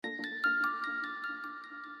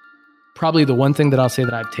probably the one thing that I'll say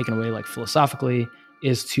that I've taken away, like philosophically,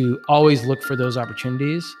 is to always look for those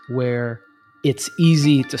opportunities where it's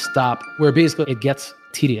easy to stop, where basically it gets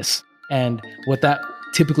tedious. And what that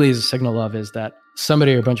typically is a signal of is that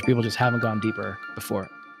somebody or a bunch of people just haven't gone deeper before.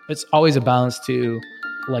 It's always a balance to,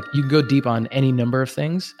 like, you can go deep on any number of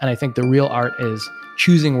things. And I think the real art is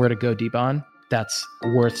choosing where to go deep on. That's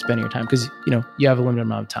worth spending your time, because, you have a limited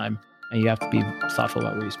amount of time and you have to be thoughtful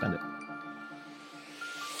about where you spend it.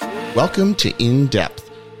 Welcome to In Depth,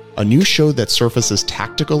 a new show that surfaces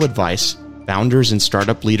tactical advice founders and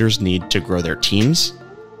startup leaders need to grow their teams,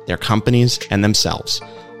 their companies, and themselves.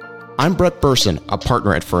 I'm Brett Burson, a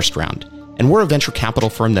partner at First Round, and we're a venture capital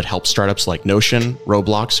firm that helps startups like Notion,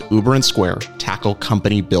 Roblox, Uber, and Square tackle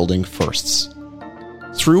company building firsts.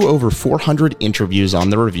 Through over 400 interviews on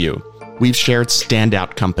The Review, we've shared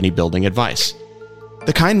standout company building advice.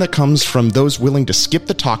 The kind that comes from those willing to skip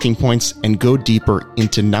the talking points and go deeper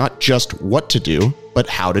into not just what to do, but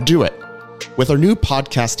how to do it. With our new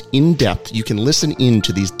podcast, In Depth, you can listen in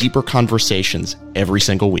to these deeper conversations every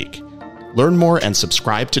single week. Learn more and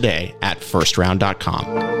subscribe today at firstround.com.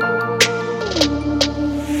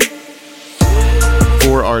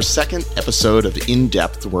 For our second episode of In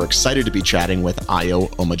Depth, we're excited to be chatting with Ayo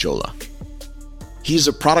Omojola. He's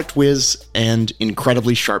a product whiz and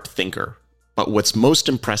incredibly sharp thinker, but what's most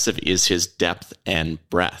impressive is his depth and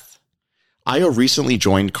breadth. Ayo recently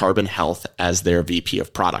joined Carbon Health as their VP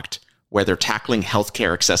of product, where they're tackling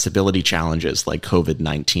healthcare accessibility challenges like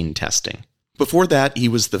COVID-19 testing. Before that, he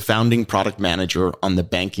was the founding product manager on the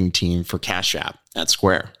banking team for Cash App at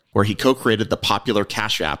Square, where he co-created the popular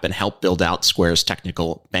Cash App and helped build out Square's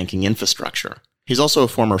technical banking infrastructure. He's also a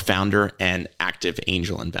former founder and active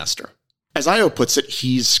angel investor. As Ayo puts it,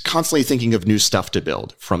 he's constantly thinking of new stuff to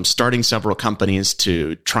build, from starting several companies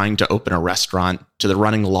to trying to open a restaurant to the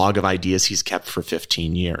running log of ideas he's kept for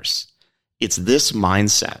 15 years. It's this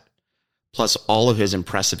mindset, plus all of his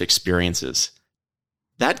impressive experiences,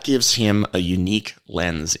 that gives him a unique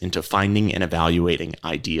lens into finding and evaluating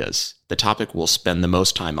ideas, the topic we'll spend the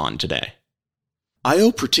most time on today.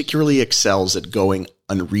 Ayo particularly excels at going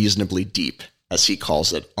unreasonably deep, as he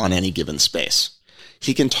calls it, on any given space.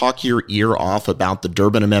 He can talk your ear off about the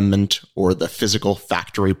Durbin Amendment or the physical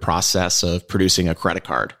factory process of producing a credit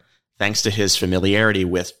card, thanks to his familiarity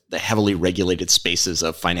with the heavily regulated spaces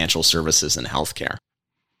of financial services and healthcare.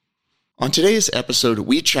 On today's episode,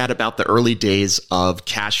 we chat about the early days of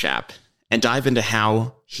Cash App and dive into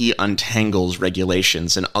how he untangles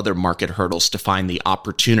regulations and other market hurdles to find the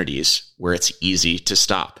opportunities where it's easy to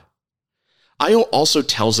stop. Ayo also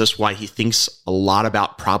tells us why he thinks a lot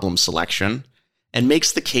about problem selection and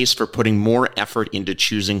makes the case for putting more effort into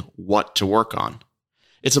choosing what to work on.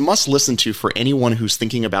 It's a must listen to for anyone who's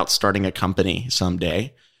thinking about starting a company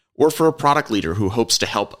someday, or for a product leader who hopes to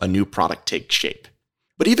help a new product take shape.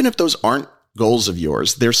 But even if those aren't goals of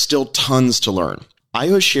yours, there's still tons to learn.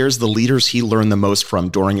 Ayo shares the leaders he learned the most from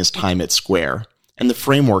during his time at Square and the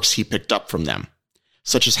frameworks he picked up from them,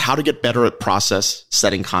 such as how to get better at process,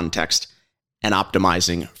 setting context, and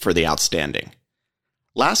optimizing for the outstanding.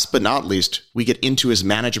 Last but not least, we get into his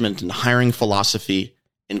management and hiring philosophy,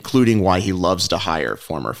 including why he loves to hire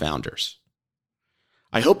former founders.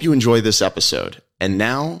 I hope you enjoy this episode. And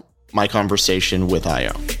now, my conversation with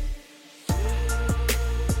Ayo.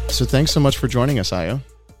 So thanks so much for joining us, Ayo.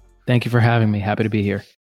 Thank you for having me. Happy to be here.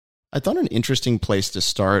 I thought an interesting place to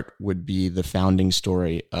start would be the founding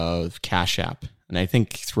story of Cash App. And I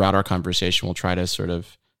think throughout our conversation, we'll try to sort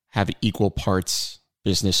of have equal parts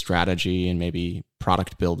business strategy and maybe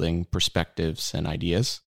product building perspectives and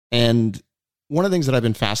ideas. And one of the things that I've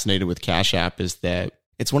been fascinated with Cash App is that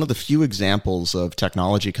it's one of the few examples of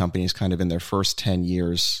technology companies kind of in their first 10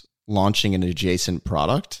 years launching an adjacent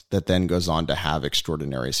product that then goes on to have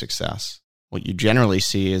extraordinary success. What you generally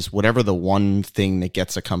see is whatever the one thing that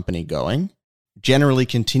gets a company going generally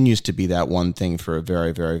continues to be that one thing for a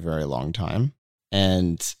very, very, very long time.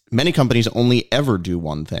 And many companies only ever do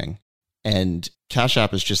one thing. And Cash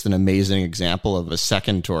App is just an amazing example of a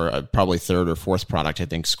second or probably third or fourth product. I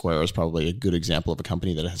think Square is probably a good example of a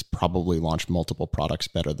company that has probably launched multiple products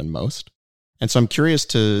better than most. And so I'm curious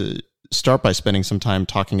to start by spending some time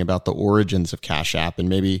talking about the origins of Cash App and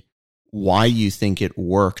maybe why you think it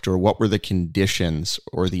worked, or what were the conditions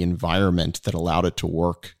or the environment that allowed it to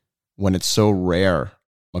work when it's so rare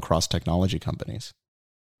across technology companies.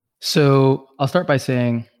 So I'll start by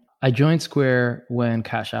saying I joined Square when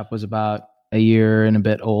Cash App was about a year and a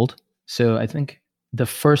bit old. So I think the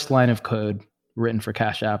first line of code written for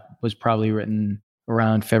Cash App was probably written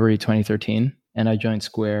around February 2013. And I joined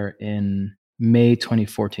Square in May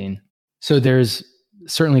 2014. So there's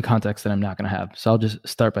certainly context that I'm not going to have. So I'll just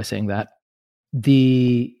start by saying that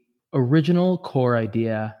the original core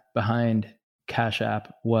idea behind Cash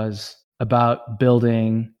App was about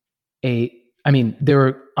building there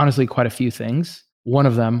were honestly quite a few things. One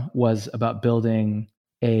of them was about building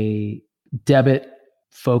a debit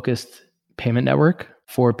focused payment network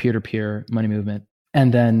for peer-to-peer money movement.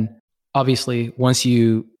 And then obviously, once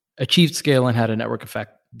you achieved scale and had a network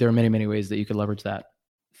effect, there are many, many ways that you could leverage that.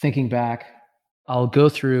 Thinking back, I'll go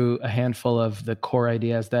through a handful of the core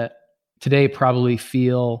ideas that today probably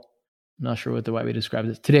feel, I'm not sure what the right way to describe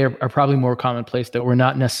this, today are probably more commonplace, that were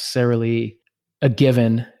not necessarily a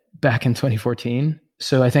given back in 2014.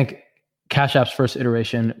 So I think Cash App's first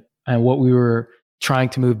iteration and what we were trying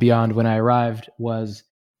to move beyond when I arrived was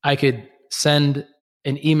I could send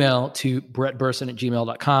an email to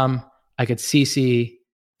brettbersin@gmail.com. I could CC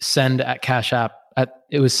send at Cash App.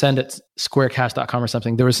 It was send at squarecash.com or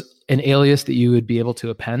something. There was an alias that you would be able to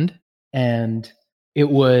append, and it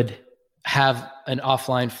would have an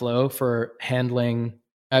offline flow for handling,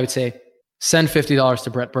 I would say, send $50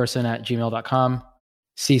 to brettbersin@gmail.com,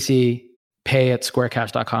 CC pay at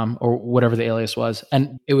squarecash.com or whatever the alias was.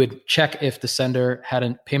 And it would check if the sender had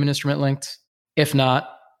a payment instrument linked. If not,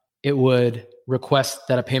 it would request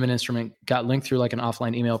that a payment instrument got linked through like an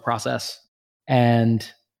offline email process. And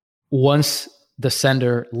once the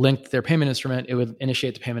sender linked their payment instrument, it would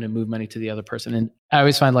initiate the payment and move money to the other person. And I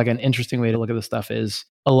always find like an interesting way to look at this stuff is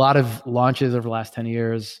a lot of launches over the last 10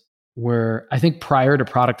 years were, I think prior to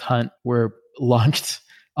Product Hunt, were launched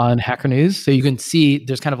on Hacker News. So you can see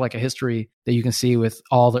there's kind of like a history that you can see with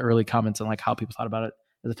all the early comments and like how people thought about it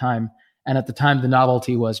at the time. And at the time, the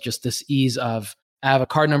novelty was just this ease of, I have a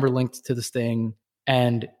card number linked to this thing,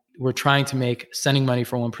 and we're trying to make sending money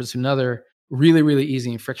from one person to another really, really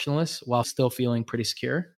easy and frictionless while still feeling pretty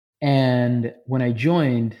secure. And when I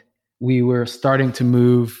joined, we were starting to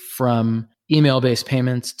move from email-based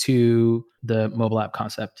payments to the mobile app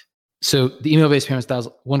concept. So the email-based payments, that was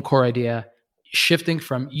one core idea. Shifting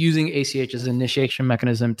from using ACH as an initiation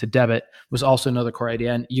mechanism to debit was also another core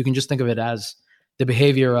idea. And you can just think of it as the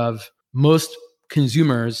behavior of most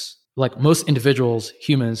consumers, like most individuals,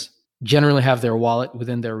 humans, generally have their wallet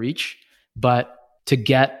within their reach. But to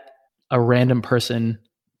get a random person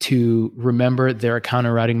to remember their account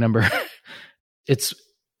and routing number, it's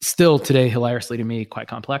still today, hilariously to me, quite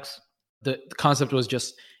complex. The concept was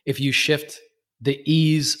just, if you shift the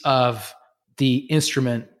ease of the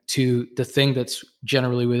instrument to the thing that's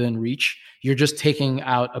generally within reach, you're just taking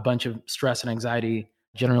out a bunch of stress and anxiety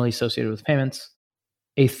generally associated with payments.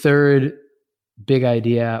 A third big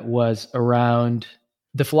idea was around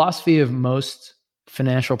the philosophy of most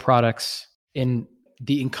financial products in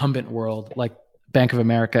the incumbent world, like Bank of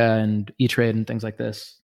America and E-Trade and things like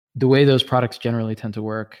this. The way those products generally tend to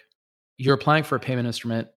work, you're applying for a payment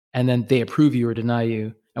instrument and then they approve you or deny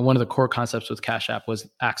you. And one of the core concepts with Cash App was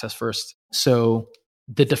access first. So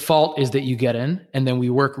the default is that you get in, and then we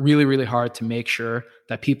work really, really hard to make sure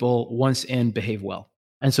that people, once in, behave well.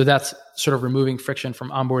 And so that's sort of removing friction from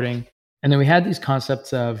onboarding. And then we had these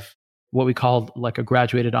concepts of what we called like a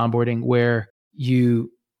graduated onboarding, where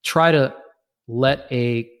you try to let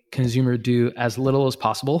a consumer do as little as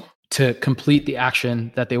possible to complete the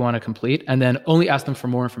action that they want to complete, and then only ask them for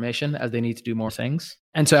more information as they need to do more things.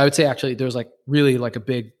 And so I would say actually there's like really like a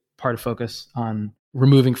big part of focus on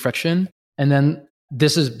removing friction. And then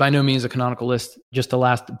this is by no means a canonical list. Just the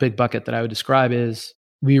last big bucket that I would describe is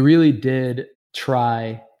we really did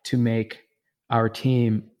try to make our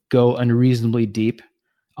team go unreasonably deep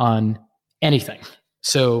on anything.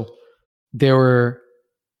 So there were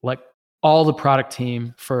like all the product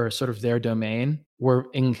team for sort of their domain were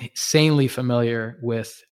insanely familiar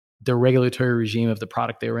with the regulatory regime of the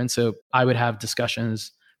product they were in. So I would have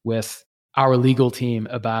discussions with our legal team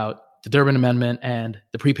about the Durbin Amendment and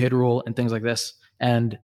the prepaid rule and things like this.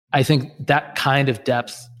 And I think that kind of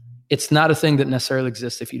depth, it's not a thing that necessarily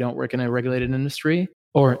exists if you don't work in a regulated industry,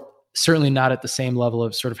 or certainly not at the same level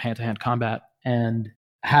of sort of hand-to-hand combat. And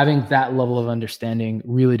having that level of understanding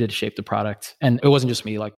really did shape the product. And it wasn't just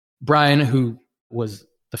me, like Brian, who was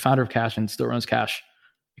the founder of Cash and still runs Cash,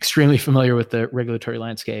 extremely familiar with the regulatory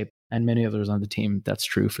landscape, and many others on the team, that's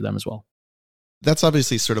true for them as well. That's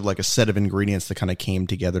obviously sort of like a set of ingredients that kind of came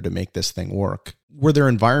together to make this thing work. Were there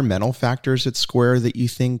environmental factors at Square that you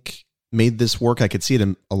think made this work? I could see it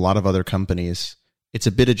in a lot of other companies. It's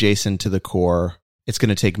a bit adjacent to the core. It's going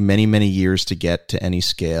to take many, many years to get to any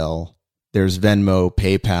scale. There's Venmo,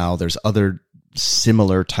 PayPal, there's other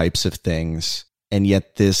similar types of things. And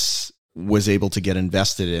yet this was able to get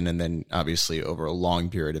invested in, and then obviously over a long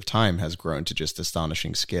period of time has grown to just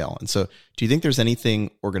astonishing scale. And so do you think there's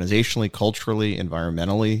anything organizationally, culturally,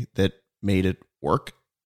 environmentally that made it work?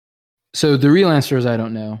 So the real answer is I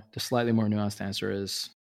don't know. The slightly more nuanced answer is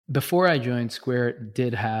before I joined, Square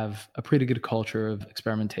did have a pretty good culture of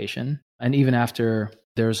experimentation. And even after,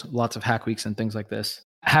 there's lots of hack weeks and things like this.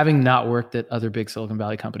 Having not worked at other big Silicon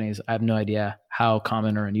Valley companies, I have no idea how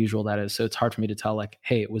common or unusual that is. So it's hard for me to tell like,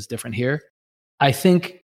 hey, it was different here. I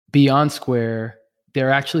think beyond Square,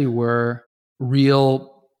 there actually were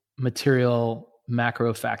real material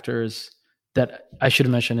macro factors that I should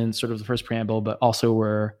have mentioned in sort of the first preamble, but also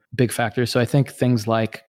were big factors. So I think things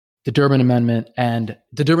like the Durbin Amendment, and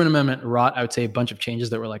the Durbin Amendment wrought, I would say, a bunch of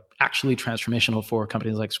changes that were like actually transformational for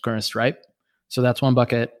companies like Square and Stripe. So that's one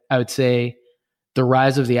bucket. I would say the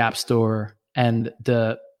rise of the App Store and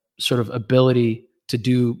the sort of ability to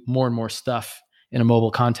do more and more stuff in a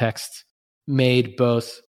mobile context made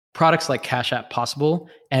both products like Cash App possible,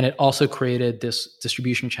 and it also created this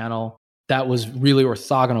distribution channel that was really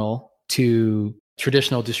orthogonal to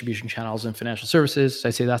traditional distribution channels in financial services. So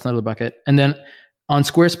I'd say that's another bucket. And then on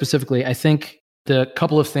Square specifically, I think the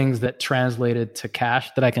couple of things that translated to cash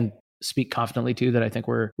that I can speak confidently to that I think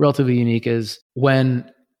were relatively unique is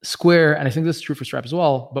when Square, and I think this is true for Stripe as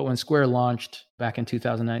well, but when Square launched back in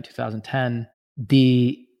 2009, 2010,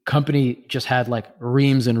 the company just had like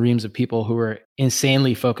reams and reams of people who were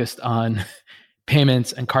insanely focused on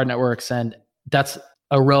payments and card networks. And that's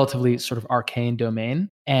a relatively sort of arcane domain.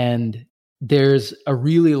 And there's a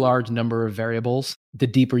really large number of variables the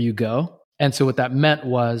deeper you go. And so what that meant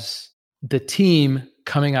was the team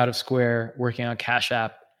coming out of Square working on Cash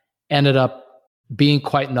App ended up being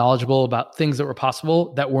quite knowledgeable about things that were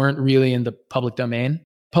possible that weren't really in the public domain.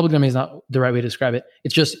 Public domain is not the right way to describe it.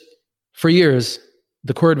 It's just for years,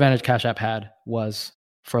 the core advantage Cash App had was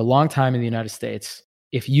for a long time in the United States,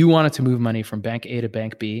 if you wanted to move money from bank A to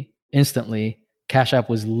bank B instantly, Cash App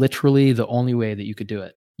was literally the only way that you could do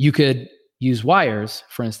it. You could use wires,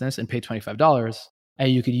 for instance, and pay $25,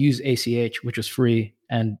 and you could use ACH, which was free,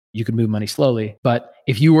 and you could move money slowly. But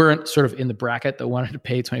if you weren't sort of in the bracket that wanted to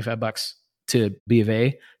pay $25 to B of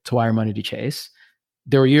A to wire money to Chase,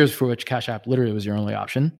 there were years for which Cash App literally was your only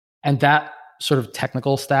option. And that sort of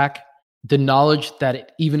technical stack, the knowledge that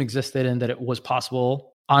it even existed and that it was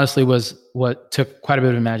possible, honestly was what took quite a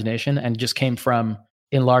bit of imagination and just came from,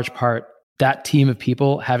 in large part, that team of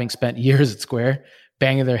people having spent years at Square,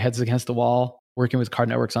 banging their heads against the wall, working with card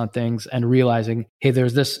networks on things and realizing, hey,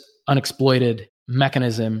 there's this unexploited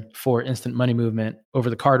mechanism for instant money movement over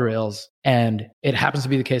the card rails. And it happens to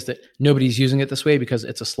be the case that nobody's using it this way because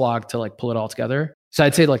it's a slog to like pull it all together. So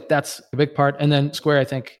I'd say like that's a big part. And then Square, I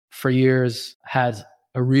think for years had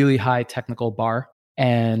a really high technical bar,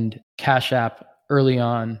 and Cash App early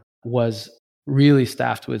on was really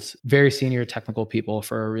staffed with very senior technical people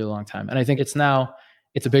for a really long time. And I think it's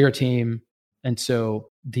a bigger team. And so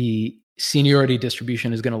the seniority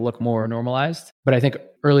distribution is going to look more normalized. But I think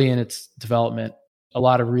early in its development, a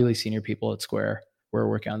lot of really senior people at Square were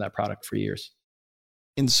working on that product for years.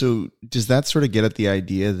 And so does that sort of get at the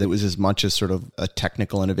idea that it was as much as sort of a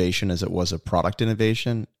technical innovation as it was a product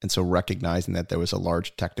innovation? And so recognizing that there was a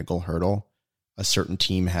large technical hurdle, a certain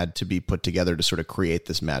team had to be put together to sort of create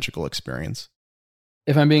this magical experience?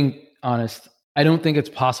 If I'm being honest, I don't think it's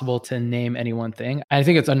possible to name any one thing. I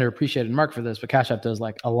think it's underappreciated market for this, but Cash App does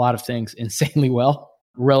like a lot of things insanely well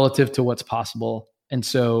relative to what's possible. And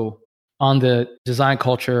so on the design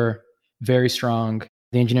culture, very strong.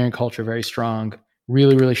 The engineering culture, very strong.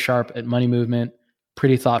 Really, really sharp at money movement,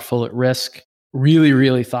 pretty thoughtful at risk, really,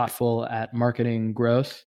 really thoughtful at marketing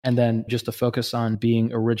growth, and then just a focus on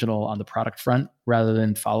being original on the product front rather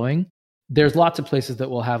than following. There's lots of places that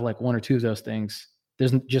will have like one or two of those things.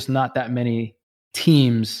 There's just not that many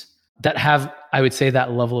teams that have, I would say,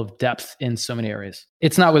 that level of depth in so many areas.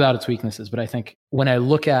 It's not without its weaknesses, but I think when I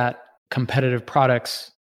look at competitive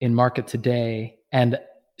products in market today and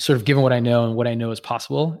sort of given what I know and what I know is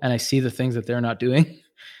possible, and I see the things that they're not doing,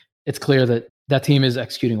 it's clear that that team is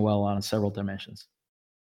executing well on several dimensions.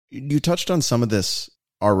 You touched on some of this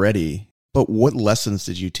already, but what lessons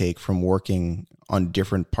did you take from working on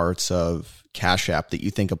different parts of Cash App that you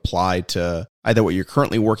think apply to either what you're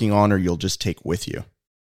currently working on or you'll just take with you?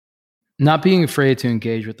 Not being afraid to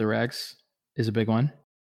engage with the regs is a big one.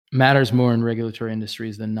 Matters more in regulatory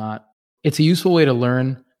industries than not. It's a useful way to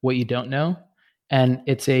learn what you don't know. And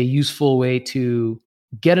it's a useful way to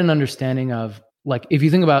get an understanding of, like, if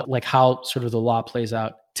you think about like how sort of the law plays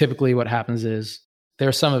out, typically what happens is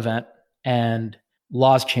there's some event and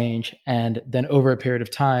laws change. And then over a period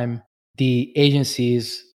of time, the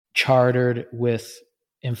agencies chartered with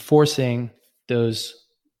enforcing those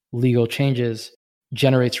legal changes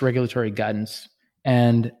generates regulatory guidance.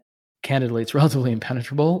 And candidly, it's relatively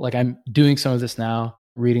impenetrable. Like I'm doing some of this now,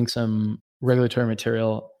 reading some regulatory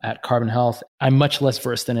material at Carbon Health. I'm much less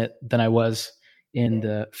versed in it than I was in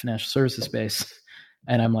the financial services space.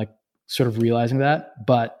 And I'm like sort of realizing that.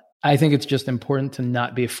 But I think it's just important to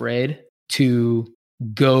not be afraid to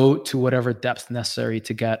go to whatever depth necessary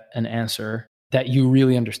to get an answer that you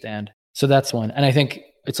really understand. So that's one. And I think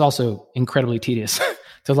it's also incredibly tedious.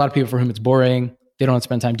 There's a lot of people for whom it's boring. They don't want to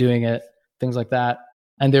spend time doing it, things like that.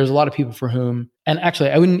 And there's a lot of people for whom, and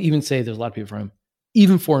actually, I wouldn't even say there's a lot of people for whom,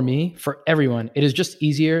 even for me, for everyone, it is just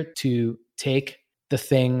easier to take the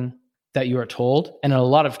thing that you are told. And in a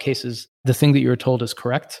lot of cases, the thing that you are told is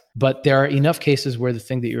correct. But there are enough cases where the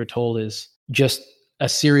thing that you're told is just a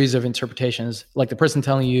series of interpretations. Like the person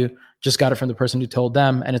telling you just got it from the person who told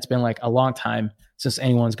them. And it's been like a long time since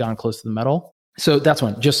anyone's gone close to the metal. So that's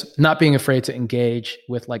one. Just not being afraid to engage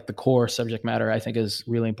with like the core subject matter, I think is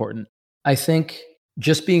really important. I think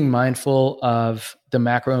just being mindful of the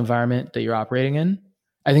macro environment that you're operating in.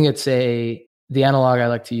 I think the analog I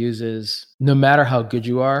like to use is no matter how good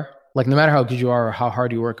you are, or how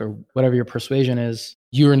hard you work or whatever your persuasion is,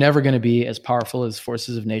 you are never going to be as powerful as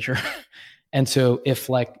forces of nature. And so if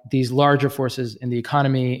like these larger forces in the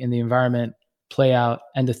economy, in the environment play out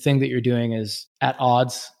and the thing that you're doing is at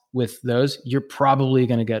odds with those, you're probably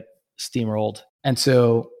going to get steamrolled. And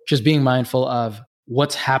so just being mindful of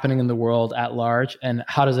what's happening in the world at large and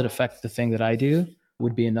how does it affect the thing that I do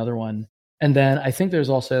would be another one. And then I think there's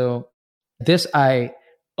also this I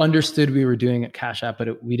understood we were doing at Cash App, but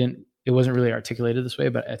it wasn't really articulated this way,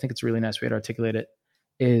 but I think it's a really nice way to articulate it,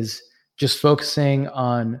 is just focusing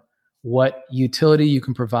on what utility you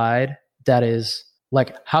can provide that is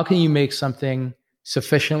like, how can you make something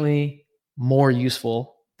sufficiently more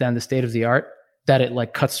useful than the state of the art that it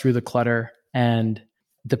like cuts through the clutter and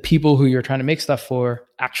the people who you're trying to make stuff for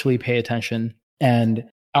actually pay attention and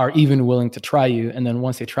are even willing to try you. And then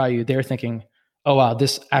once they try you, they're thinking, oh, wow,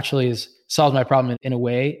 this actually solves my problem in a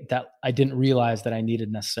way that I didn't realize that I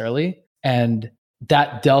needed necessarily. And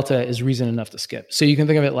that delta is reason enough to skip. So you can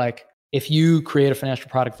think of it like, if you create a financial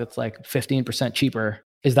product that's like 15% cheaper,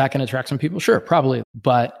 is that going to attract some people? Sure, probably.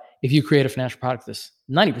 But if you create a financial product that's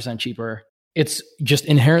 90% cheaper, it's just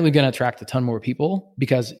inherently going to attract a ton more people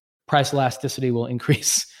because price elasticity will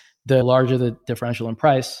increase the larger the differential in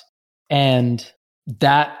price. And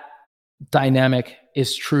that dynamic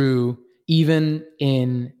is true even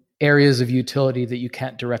in areas of utility that you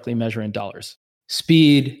can't directly measure in dollars.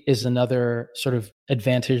 Speed is another sort of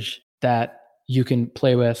advantage that you can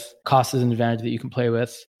play with. Cost is an advantage that you can play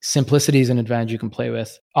with. Simplicity is an advantage you can play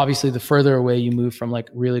with. Obviously, the further away you move from like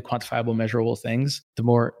really quantifiable, measurable things, the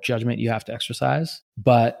more judgment you have to exercise.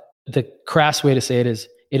 But the crass way to say it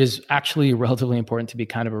is actually relatively important to be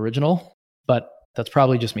kind of original, but that's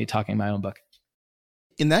probably just me talking my own book.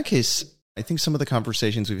 In that case, I think some of the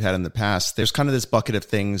conversations we've had in the past, there's kind of this bucket of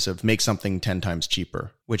things of make something 10 times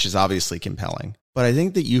cheaper, which is obviously compelling. But I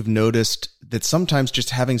think that you've noticed that sometimes just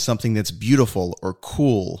having something that's beautiful or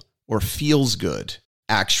cool or feels good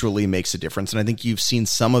actually makes a difference. And I think you've seen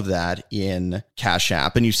some of that in Cash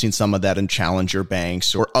App, and you've seen some of that in Challenger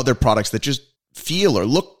banks or other products that just feel or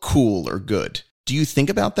look cool or good. Do you think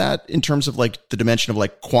about that in terms of like the dimension of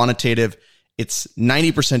like quantitative? It's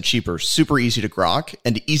 90% cheaper, super easy to grok,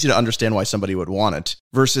 and easy to understand why somebody would want it,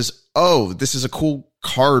 versus, oh, this is a cool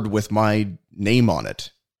card with my name on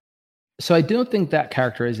it. So I don't think that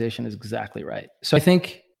characterization is exactly right. So I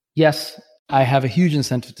think, yes, I have a huge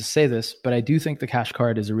incentive to say this, but I do think the Cash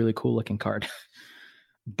card is a really cool looking card.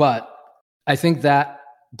 But I think that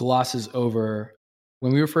glosses over,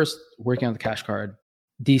 when we were first working on the Cash card,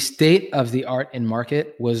 the state of the art in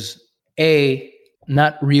market was A,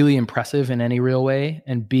 not really impressive in any real way,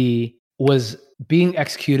 and B, was being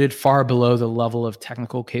executed far below the level of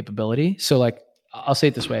technical capability. So like, I'll say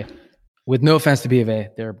it this way, with no offense to BofA,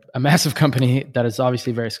 they're a massive company that is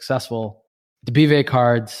obviously very successful. The BofA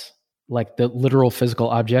cards, like the literal physical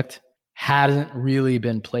object, hasn't really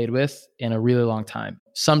been played with in a really long time.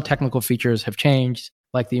 Some technical features have changed,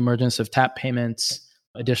 like the emergence of tap payments,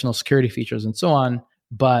 additional security features, and so on.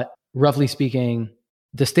 But roughly speaking,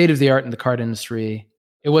 the state of the art in the card industry,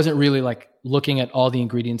 it wasn't really like looking at all the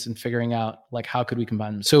ingredients and figuring out like how could we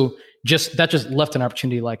combine them. So that just left an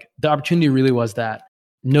opportunity. Like the opportunity really was that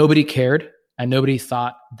nobody cared and nobody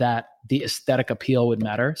thought that the aesthetic appeal would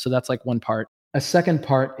matter. So that's like one part. A second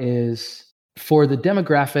part is for the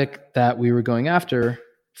demographic that we were going after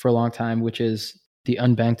for a long time, which is the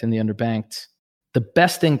unbanked and the underbanked, the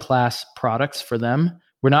best in class products for them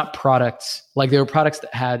were not products, like they were products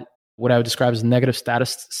that had what I would describe as negative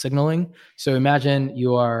status signaling. So imagine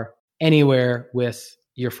you are anywhere with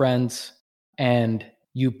your friends and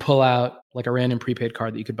you pull out like a random prepaid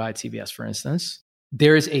card that you could buy at CVS, for instance.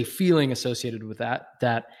 There is a feeling associated with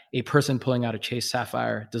that a person pulling out a Chase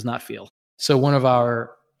Sapphire does not feel. So one of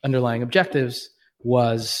our underlying objectives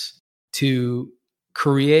was to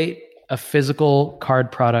create a physical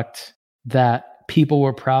card product that people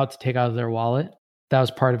were proud to take out of their wallet. That was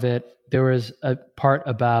part of it. There was a part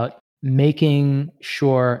about making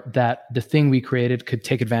sure that the thing we created could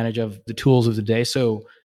take advantage of the tools of the day. So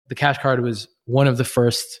the Cash Card was one of the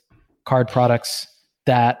first card products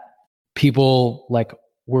that people like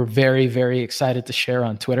were very, very excited to share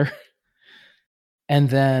on Twitter. And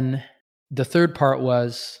then the third part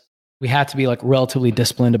was we had to be like relatively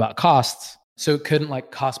disciplined about costs. So it couldn't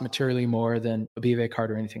like cost materially more than a BofA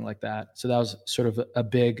card or anything like that. So that was sort of a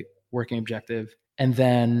big working objective. And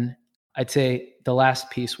then I'd say the last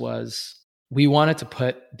piece was we wanted to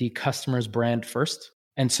put the customer's brand first.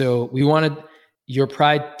 And so we wanted your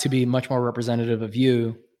pride to be much more representative of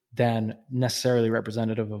you than necessarily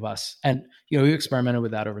representative of us. And, we experimented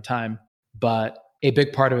with that over time. But a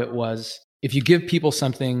big part of it was if you give people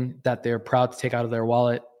something that they're proud to take out of their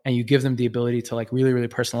wallet and you give them the ability to like really, really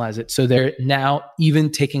personalize it. So they're now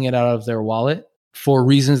even taking it out of their wallet for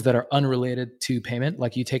reasons that are unrelated to payment.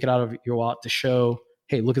 Like you take it out of your wallet to show,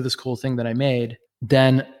 hey, look at this cool thing that I made.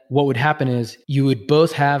 Then what would happen is you would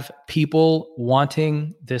both have people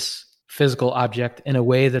wanting this physical object in a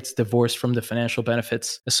way that's divorced from the financial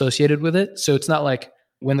benefits associated with it. So it's not like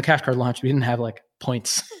when the Cash Card launched, we didn't have like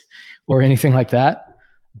points or anything like that.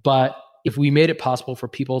 But if we made it possible for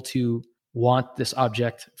people to want this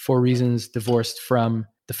object for reasons divorced from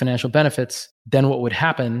the financial benefits, then what would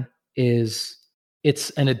happen is it's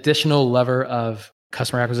an additional lever of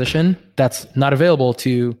customer acquisition that's not available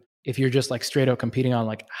to if you're just like straight up competing on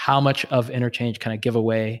like how much of interchange can I give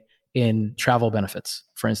away in travel benefits,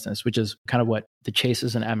 for instance, which is kind of what the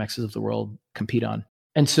Chases and Amexes of the world compete on.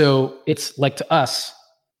 And so it's like to us,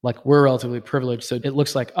 like we're relatively privileged. So it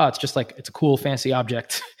looks like, it's just like, it's a cool, fancy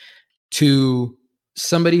object to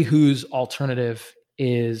somebody whose alternative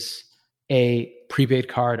is a prepaid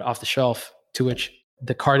card off the shelf to which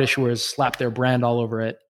the card issuers slap their brand all over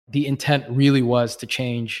it. The intent really was to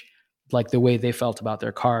change like the way they felt about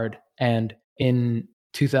their card. And in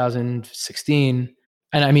 2016,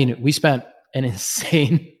 and I mean, we spent an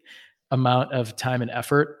insane amount of time and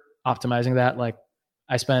effort optimizing that. Like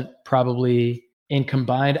I spent probably in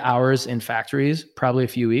combined hours in factories, probably a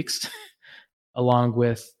few weeks, along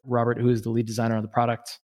with Robert, who is the lead designer on the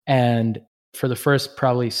product. And for the first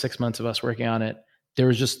probably 6 months of us working on it, there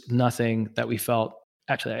was just nothing that we felt,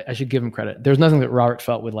 actually, I should give him credit. There was nothing that Robert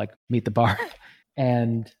felt would like meet the bar.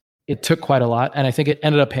 And it took quite a lot. And I think it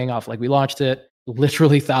ended up paying off. Like we launched it,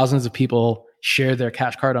 literally thousands of people shared their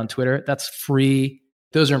Cash Card on Twitter. That's free.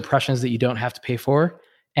 Those are impressions that you don't have to pay for.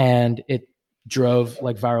 And it drove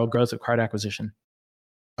like viral growth of card acquisition.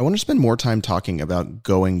 I want to spend more time talking about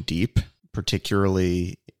going deep,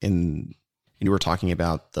 particularly you were talking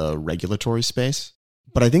about the regulatory space.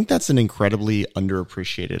 But I think that's an incredibly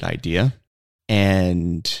underappreciated idea.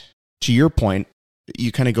 And to your point,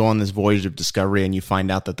 you kind of go on this voyage of discovery and you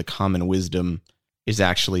find out that the common wisdom is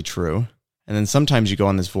actually true. And then sometimes you go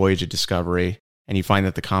on this voyage of discovery and you find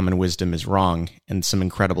that the common wisdom is wrong, and some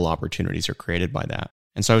incredible opportunities are created by that.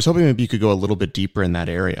 And so I was hoping maybe you could go a little bit deeper in that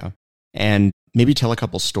area and maybe tell a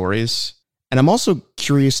couple stories. And I'm also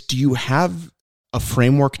curious, do you have a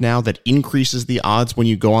framework now that increases the odds when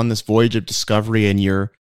you go on this voyage of discovery and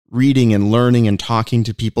you're reading and learning and talking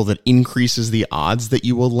to people that increases the odds that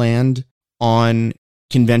you will land on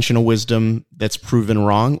conventional wisdom that's proven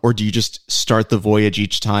wrong? Or do you just start the voyage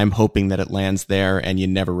each time hoping that it lands there and you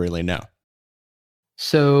never really know?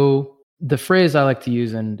 So the phrase I like to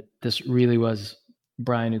use, and this really was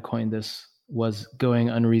Brian who coined this, was going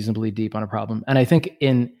unreasonably deep on a problem. And I think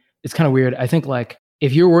it's kind of weird. I think like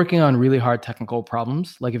if you're working on really hard technical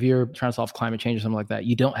problems, like if you're trying to solve climate change or something like that,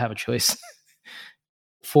 you don't have a choice.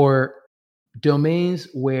 For domains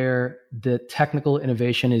where the technical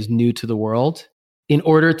innovation is new to the world, in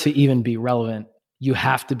order to even be relevant, you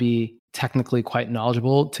have to be technically quite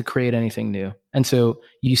knowledgeable to create anything new. And so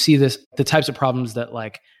you see the types of problems that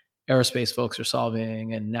like aerospace folks are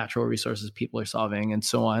solving and natural resources people are solving and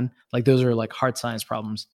so on. Like those are like hard science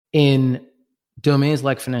problems. In domains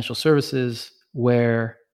like financial services,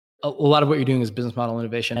 where a lot of what you're doing is business model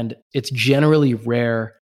innovation, and it's generally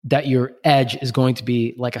rare that your edge is going to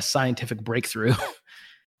be like a scientific breakthrough.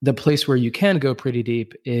 The place where you can go pretty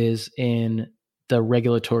deep is in the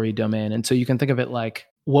regulatory domain. And so you can think of it like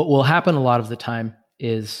what will happen a lot of the time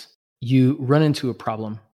is you run into a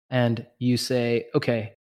problem and you say,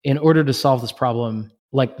 okay, in order to solve this problem,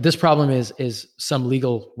 like this problem is some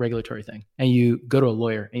legal regulatory thing. And you go to a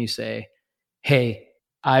lawyer and you say, hey,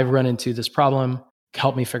 I've run into this problem,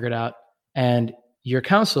 help me figure it out. And your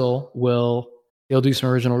counsel they'll do some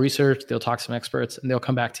original research, they'll talk to some experts, and they'll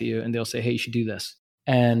come back to you and they'll say, hey, you should do this.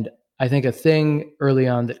 And I think a thing early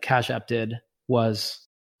on that Cash App did was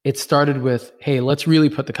it started with, hey, let's really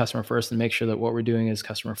put the customer first and make sure that what we're doing is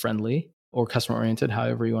customer friendly or customer oriented,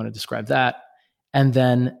 however you want to describe that. And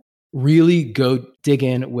then really go dig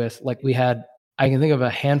in with, like, I can think of a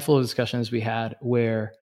handful of discussions we had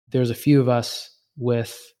where there's a few of us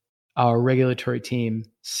with our regulatory team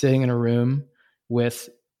sitting in a room with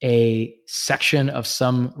a section of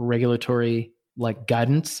some regulatory like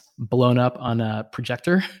guidance blown up on a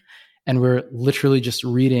projector. And we're literally just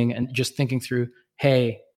reading and just thinking through,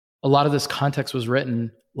 hey, a lot of this context was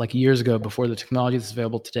written like years ago before the technology that's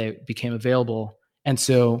available today became available. And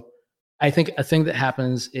so I think a thing that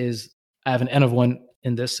happens is, I have an N of 1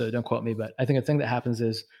 in this, so don't quote me, but I think a thing that happens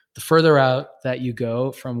is the further out that you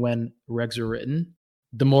go from when regs are written,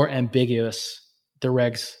 the more ambiguous the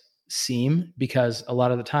regs seem, because a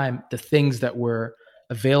lot of the time, the things that were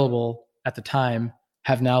available at the time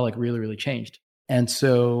have now like really, really changed. And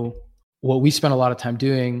so what we spent a lot of time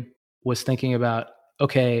doing was thinking about,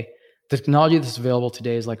 okay, the technology that's available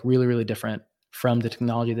today is like really, really different from the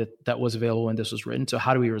technology that was available when this was written. So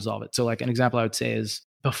how do we resolve it? So like an example I would say is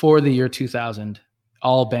before the year 2000,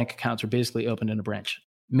 all bank accounts were basically opened in a branch.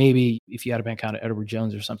 Maybe if you had a bank account at Edward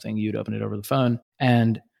Jones or something, you'd open it over the phone.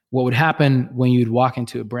 And what would happen when you'd walk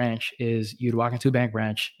into a branch is you'd walk into a bank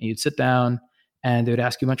branch and you'd sit down and they would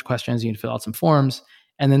ask you a bunch of questions. You'd fill out some forms,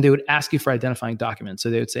 and then they would ask you for identifying documents. So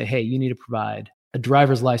they would say, hey, you need to provide a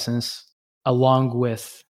driver's license along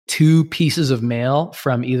with 2 pieces of mail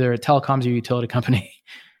from either a telecoms or utility company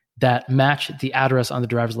that match the address on the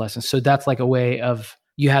driver's license. So that's like a way of,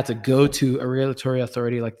 you had to go to a regulatory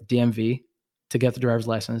authority like the DMV to get the driver's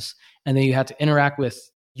license. And then you had to interact with,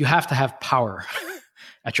 you have to have power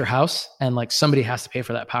at your house, and like somebody has to pay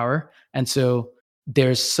for that power. And so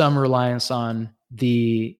there's some reliance on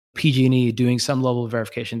the PG&E doing some level of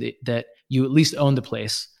verification that you at least own the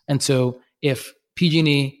place. And so if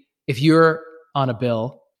PG&E, if you're on a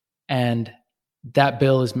bill and that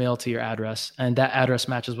bill is mailed to your address and that address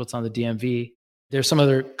matches what's on the DMV, there's some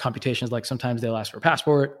other computations, like sometimes they'll ask for a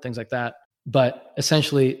passport, things like that. But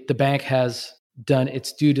essentially the bank has done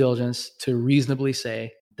its due diligence to reasonably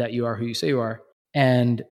say that you are who you say you are.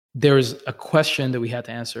 And there was a question that we had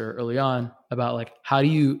to answer early on about like, how do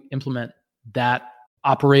you implement that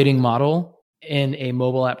operating model in a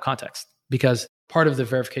mobile app context? Because part of the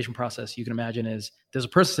verification process, you can imagine, is there's a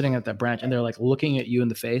person sitting at that branch and they're like looking at you in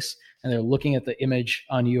the face and they're looking at the image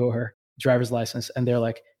on your driver's license and they're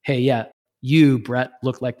like, hey, yeah, you, Brett,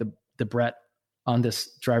 look like the Brett on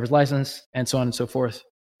this driver's license, and so on and so forth.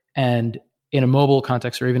 And in a mobile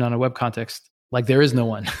context or even on a web context, like there is no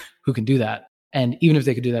one who can do that. And even if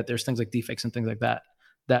they could do that, there's things like deepfakes and things like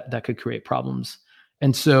that could create problems.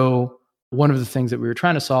 And so one of the things that we were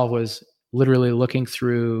trying to solve was literally looking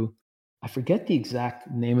through, I forget the exact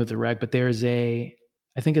name of the reg, but there's I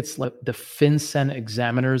think it's like the FinCEN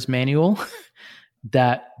Examiner's Manual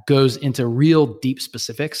that goes into real deep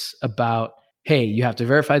specifics about, hey, you have to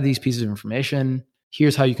verify these pieces of information.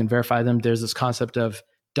 Here's how you can verify them. There's this concept of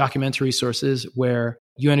documentary sources where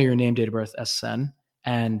you enter your name, date of birth, SSN,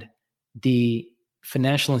 and the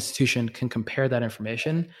financial institution can compare that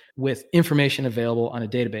information with information available on a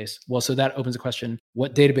database. Well, so that opens a question,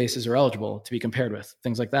 what databases are eligible to be compared with,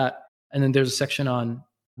 things like that. And then there's a section on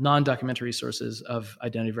non-documentary sources of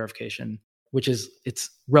identity verification, which is, it's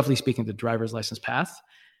roughly speaking the driver's license path.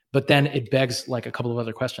 But then it begs like a couple of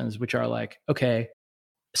other questions, which are like, okay,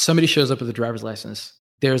 somebody shows up with a driver's license.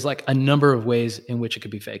 There's like a number of ways in which it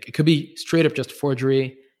could be fake. It could be straight up just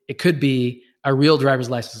forgery. It could be a real driver's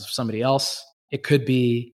license of somebody else. It could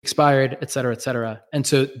be expired, et cetera, et cetera. And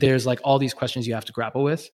so there's like all these questions you have to grapple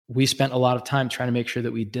with. We spent a lot of time trying to make sure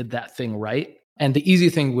that we did that thing right. And the easy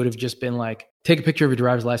thing would have just been like, take a picture of your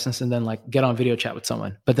driver's license and then like get on video chat with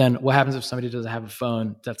someone. But then what happens if somebody doesn't have a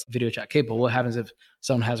phone that's video chat capable? What happens if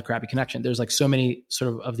someone has a crappy connection? There's like so many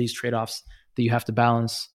sort of these trade-offs that you have to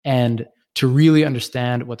balance. And to really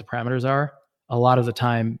understand what the parameters are, a lot of the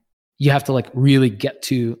time you have to like really get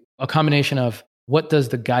to a combination of what does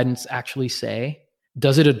the guidance actually say?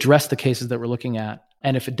 Does it address the cases that we're looking at?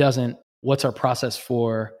 And if it doesn't, what's our process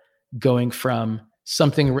for going from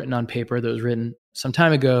something written on paper that was written some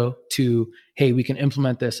time ago to, hey, we can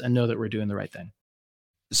implement this and know that we're doing the right thing?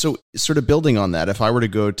 So sort of building on that, if I were to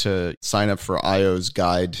go to sign up for IO's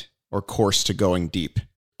guide or course to going deep,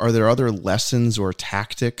 are there other lessons or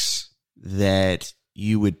tactics that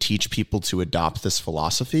you would teach people to adopt this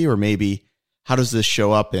philosophy? Or maybe how does this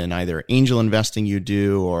show up in either angel investing you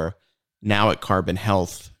do or now at Carbon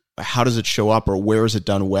Health? How does it show up, or where is it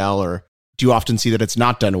done well? Or do you often see that it's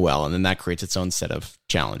not done well and then that creates its own set of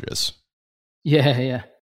challenges? Yeah.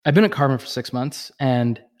 I've been at Carbon for 6 months,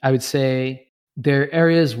 and I would say there are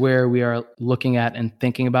areas where we are looking at and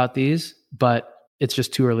thinking about these, but it's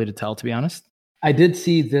just too early to tell, to be honest. I did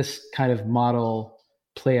see this kind of model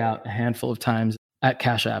play out a handful of times at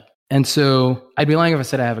Cash App. And so I'd be lying if I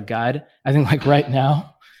said I have a guide. I think like right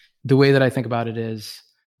now, the way that I think about it is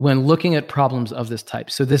when looking at problems of this type.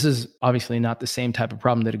 So this is obviously not the same type of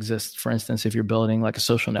problem that exists, for instance, if you're building like a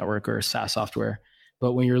social network or a SaaS software.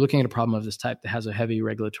 But when you're looking at a problem of this type that has a heavy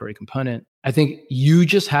regulatory component, I think you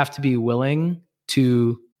just have to be willing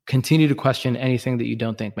to continue to question anything that you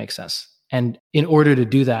don't think makes sense. And in order to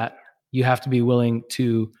do that, you have to be willing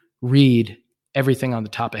to read everything on the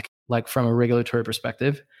topic, like from a regulatory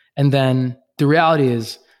perspective. And then the reality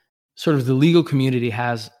is sort of the legal community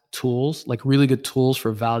has tools, like really good tools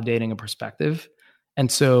for validating a perspective.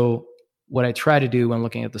 And so what I try to do when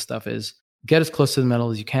looking at this stuff is get as close to the middle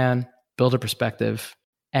as you can, build a perspective,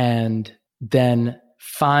 and then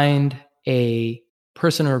find a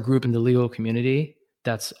person or a group in the legal community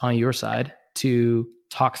that's on your side to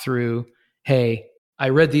talk through, hey, I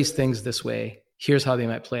read these things this way. Here's how they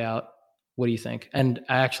might play out. What do you think? And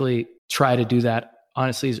I actually try to do that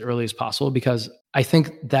honestly as early as possible, because I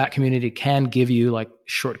think that community can give you like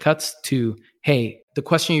shortcuts to, hey, the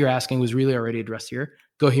question you're asking was really already addressed here.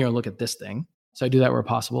 Go here and look at this thing. So I do that where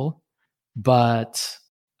possible. But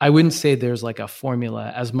I wouldn't say there's like a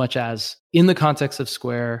formula as much as in the context of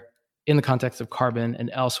Square, in the context of Carbon and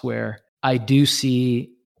elsewhere, I do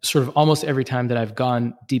see sort of almost every time that I've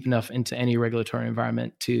gone deep enough into any regulatory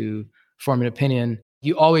environment to form an opinion,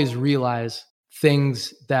 you always realize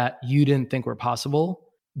things that you didn't think were possible.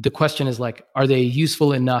 The question is like, are they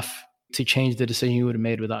useful enough to change the decision you would have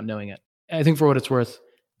made without knowing it? I think for what it's worth,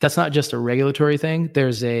 that's not just a regulatory thing.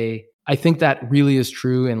 I think that really is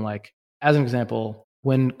true in like, as an example,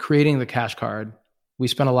 when creating the Cash Card, we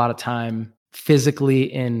spent a lot of time physically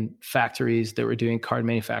in factories that were doing card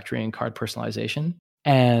manufacturing and card personalization.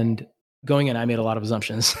 And going in, I made a lot of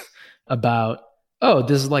assumptions about, oh,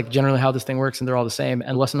 this is like generally how this thing works and they're all the same.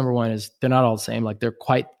 And lesson number one is they're not all the same. Like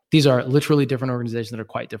these are literally different organizations that are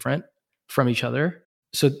quite different from each other.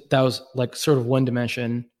 So that was like sort of one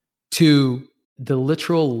dimension. To the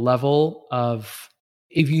literal level of,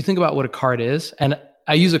 if you think about what a card is, and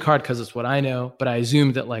I use a card because it's what I know, but I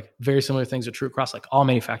assume that like very similar things are true across like all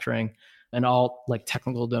manufacturing and all like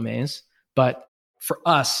technical domains. But for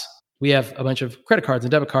us, we have a bunch of credit cards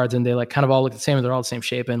and debit cards, and they like kind of all look the same and they're all the same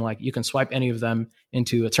shape. And like you can swipe any of them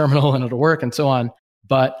into a terminal and it'll work and so on.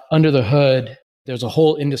 But under the hood, there's a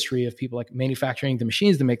whole industry of people like manufacturing the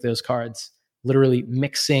machines that make those cards, literally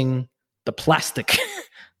mixing the plastic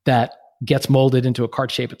that gets molded into a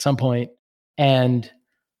card shape at some point. And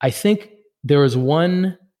I think there was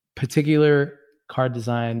one particular card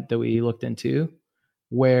design that we looked into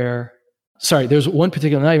there's one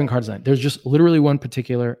particular, not even card design, there's just literally one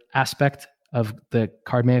particular aspect of the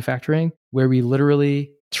card manufacturing where we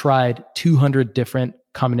literally tried 200 different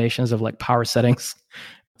combinations of like power settings,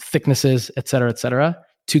 thicknesses, et cetera,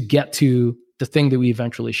 to get to the thing that we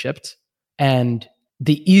eventually shipped. And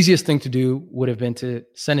the easiest thing to do would have been to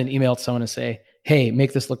send an email to someone and say, hey,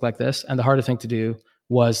 make this look like this. And the harder thing to do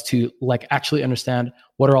was to like actually understand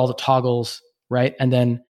what are all the toggles, right? And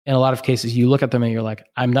then in a lot of cases, you look at them and you're like,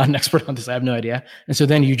 I'm not an expert on this. I have no idea. And so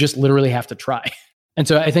then you just literally have to try. And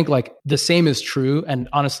so I think like the same is true. And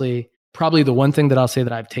honestly, probably the one thing that I'll say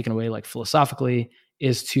that I've taken away like philosophically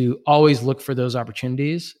is to always look for those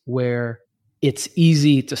opportunities where it's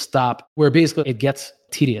easy to stop, where basically it gets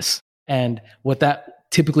tedious. And what that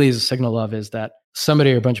typically is a signal of is that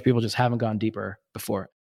somebody or a bunch of people just haven't gone deeper before.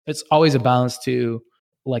 It's always a balance to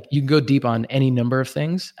like, you can go deep on any number of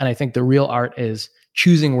things. And I think the real art is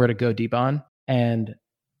choosing where to go deep on. And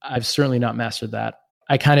I've certainly not mastered that.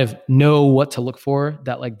 I kind of know what to look for,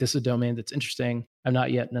 that like this is a domain that's interesting. I'm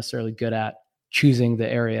not yet necessarily good at choosing the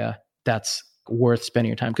area that's worth spending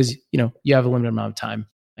your time, because you have a limited amount of time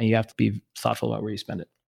and you have to be thoughtful about where you spend it.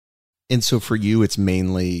 And so for you, it's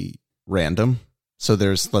mainly random. So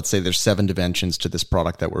let's say there's 7 dimensions to this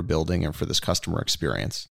product that we're building and for this customer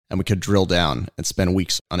experience. And we could drill down and spend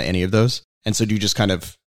weeks on any of those. And so do you just kind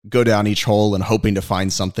of go down each hole and hoping to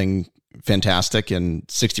find something fantastic, and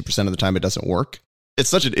 60% of the time it doesn't work? It's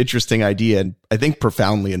such an interesting idea, and I think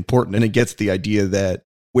profoundly important. And it gets the idea that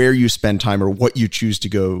where you spend time or what you choose to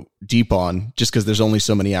go deep on, just because there's only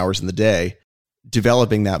so many hours in the day,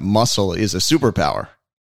 developing that muscle is a superpower.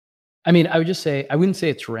 I mean, I would just say, I wouldn't say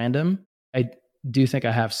it's random. I do think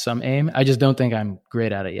I have some aim. I just don't think I'm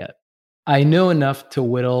great at it yet. I know enough to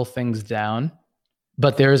whittle things down,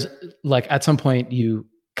 but there's like at some point you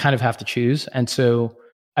kind of have to choose. And so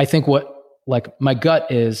I think what like my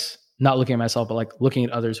gut is not looking at myself, but like looking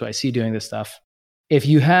at others who I see doing this stuff. If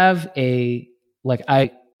you have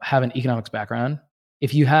I have an economics background.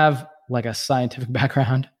 If you have like a scientific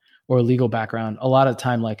background or a legal background, a lot of the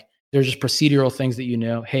time, like there's just procedural things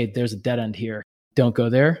that hey, there's a dead end here. Don't go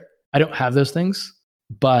there. I don't have those things,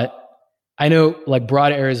 but I know like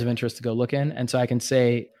broad areas of interest to go look in. And so I can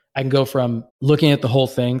say, I can go from looking at the whole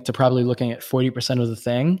thing to probably looking at 40% of the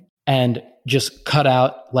thing and just cut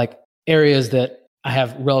out like areas that I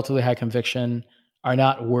have relatively high conviction are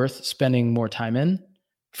not worth spending more time in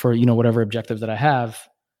for, whatever objective that I have.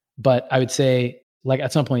 But I would say like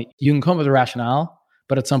at some point you can come up with a rationale,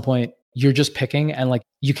 but at some point you're just picking and like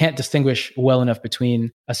you can't distinguish well enough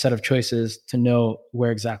between a set of choices to know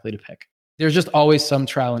where exactly to pick. There's just always some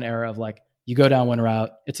trial and error of like, you go down one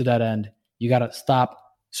route, it's a dead end. You got to stop,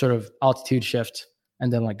 sort of altitude shift,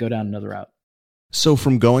 and then like go down another route. So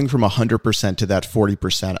from going from 100% to that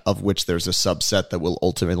 40%, of which there's a subset that will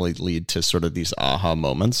ultimately lead to sort of these aha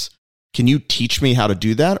moments, can you teach me how to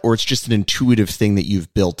do that? Or it's just an intuitive thing that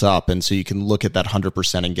you've built up, and so you can look at that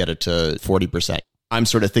 100% and get it to 40%? I'm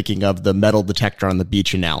sort of thinking of the metal detector on the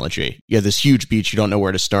beach analogy. You have this huge beach, you don't know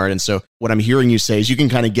where to start. And so what I'm hearing you say is you can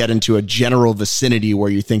kind of get into a general vicinity where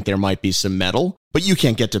you think there might be some metal, but you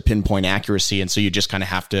can't get to pinpoint accuracy. And so you just kind of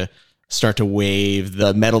have to start to wave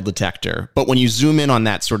the metal detector. But when you zoom in on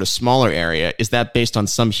that sort of smaller area, is that based on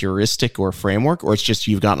some heuristic or framework, or it's just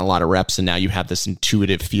you've gotten a lot of reps and now you have this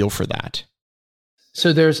intuitive feel for that?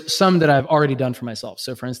 So there's some that I've already done for myself.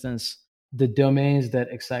 So for instance, the domains that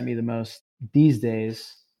excite me the most these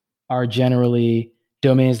days are generally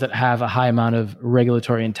domains that have a high amount of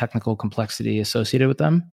regulatory and technical complexity associated with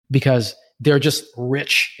them because they're just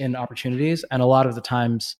rich in opportunities. And a lot of the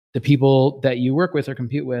times, the people that you work with or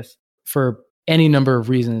compete with, for any number of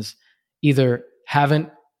reasons, either haven't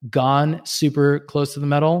gone super close to the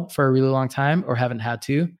metal for a really long time or haven't had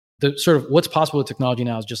to. The sort of what's possible with technology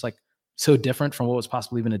now is just like so different from what was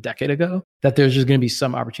possible even a decade ago that there's just going to be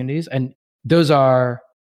some opportunities. And those are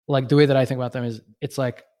like the way that I think about them is it's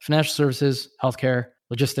like financial services, healthcare,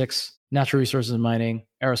 logistics, natural resources and mining,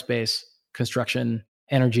 aerospace, construction,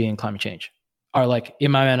 energy, and climate change are like,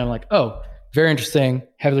 in my mind, I'm like, oh, very interesting,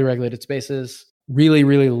 heavily regulated spaces, really,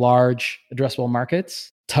 really large addressable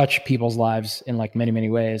markets, touch people's lives in like many, many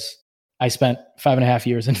ways. I spent 5.5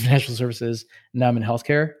 years in financial services, now I'm in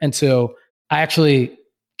healthcare. And so I actually,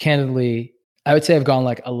 candidly, I would say I've gone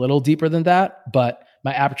like a little deeper than that, but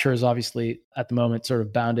my aperture is obviously at the moment sort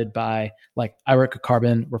of bounded by like I work at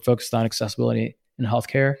Carbon, we're focused on accessibility in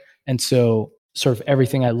healthcare. And so sort of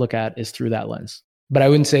everything I look at is through that lens. But I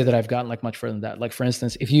wouldn't say that I've gotten like much further than that. Like for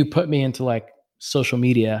instance, if you put me into like social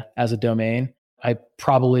media as a domain, I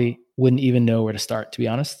probably wouldn't even know where to start, to be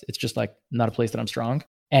honest. It's just like not a place that I'm strong.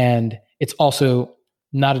 And it's also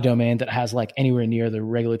not a domain that has like anywhere near the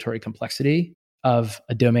regulatory complexity of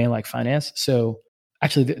a domain like finance. So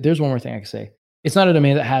actually, there's one more thing I can say. It's not a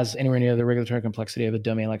domain that has anywhere near the regulatory complexity of a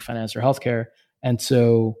domain like finance or healthcare. And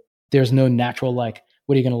so there's no natural, like,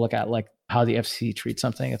 what are you going to look at? Like how the FCC treats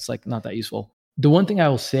something. It's like not that useful. The one thing I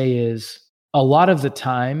will say is a lot of the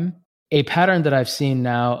time, a pattern that I've seen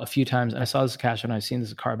now a few times, and I saw this at Cash and I've seen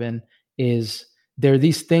this at Carbon, is there are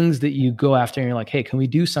these things that you go after and you're like, hey, can we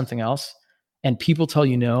do something else? And people tell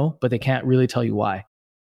you no, but they can't really tell you why.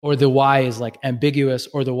 Or the why is like ambiguous,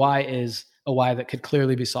 or the why is a why that could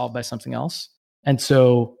clearly be solved by something else. And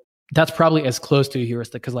so that's probably as close to a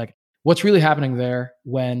heuristic, because like what's really happening there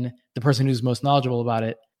when the person who's most knowledgeable about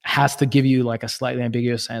it has to give you like a slightly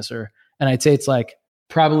ambiguous answer. And I'd say it's like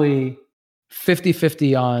probably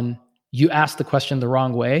 50-50 on you asked the question the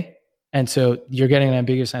wrong way. And so you're getting an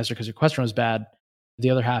ambiguous answer because your question was bad. The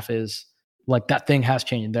other half is like that thing has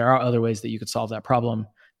changed. There are other ways that you could solve that problem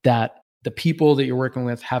that the people that you're working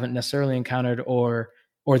with haven't necessarily encountered, or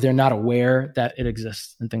they're not aware that it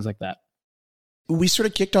exists and things like that. We sort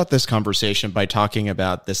of kicked off this conversation by talking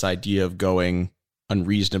about this idea of going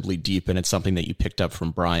unreasonably deep, and it's something that you picked up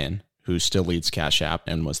from Brian, who still leads Cash App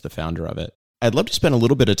and was the founder of it. I'd love to spend a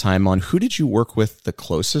little bit of time on who did you work with the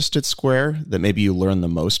closest at Square that maybe you learned the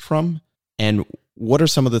most from, and what are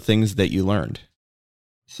some of the things that you learned?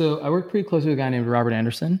 So I worked pretty closely with a guy named Robert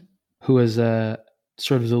Anderson, who was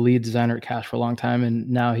sort of the lead designer at Cash for a long time, and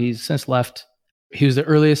now he's since left. He was the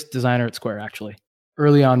earliest designer at Square, actually.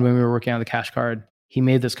 Early on when we were working on the Cash Card, he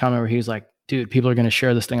made this comment where he was like, dude, people are going to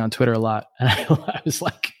share this thing on Twitter a lot. And I was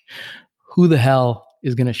like, who the hell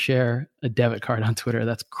is going to share a debit card on Twitter?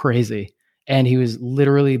 That's crazy. And he was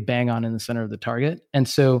literally bang on in the center of the target. And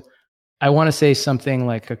so I want to say something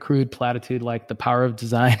like a crude platitude, like the power of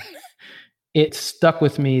design. It stuck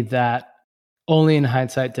with me that only in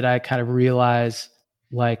hindsight did I kind of realize,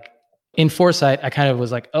 like in foresight, I kind of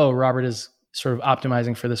was like, oh, Robert is sort of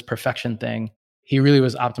optimizing for this perfection thing. He really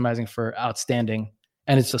was optimizing for outstanding.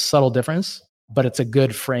 And it's a subtle difference, but it's a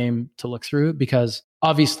good frame to look through because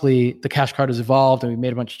obviously the Cash Card has evolved and we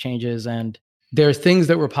made a bunch of changes. And there are things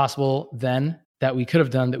that were possible then that we could have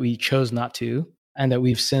done that we chose not to and that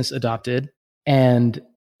we've since adopted. And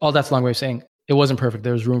all that's a long way of saying it wasn't perfect.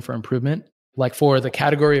 There was room for improvement. Like for the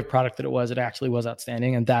category of product that it actually was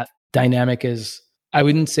outstanding. And that dynamic is, I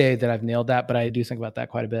wouldn't say that I've nailed that, but I do think about that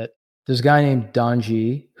quite a bit. There's a guy named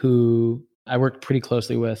Donji who I worked pretty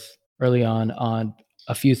closely with early on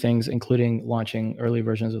a few things, including launching early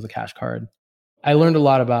versions of the Cash Card. I learned a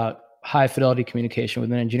lot about high fidelity communication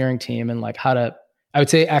with an engineering team and like how to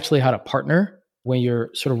partner when you're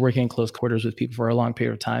sort of working in close quarters with people for a long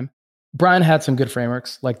period of time. Brian had some good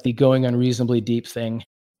frameworks, like the going unreasonably deep thing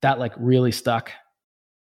that like really stuck.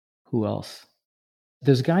 Who else?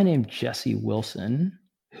 There's a guy named Jesse Wilson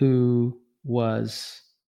who was,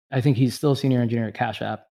 I think he's still a senior engineer at Cash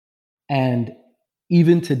App. And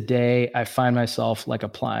even today, I find myself like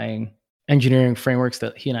applying engineering frameworks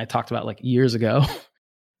that he and I talked about like years ago.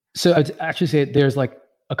 So I'd actually say there's like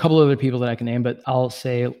a couple other people that I can name, but I'll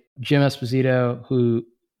say Jim Esposito, who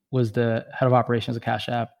was the head of operations at Cash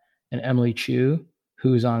App, and Emily Chu,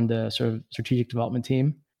 who's on the sort of strategic development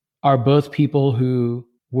team, are both people who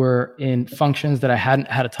were in functions that I hadn't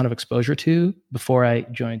had a ton of exposure to before I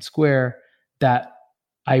joined Square, that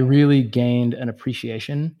I really gained an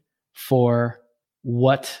appreciation for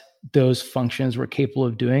what those functions were capable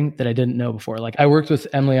of doing that I didn't know before. Like I worked with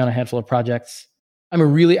Emily on a handful of projects. I'm a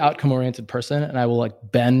really outcome-oriented person and I will like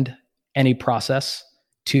bend any process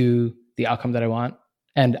to the outcome that I want.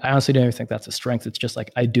 And I honestly don't even think that's a strength. It's just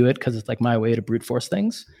like I do it because it's like my way to brute force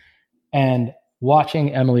things. And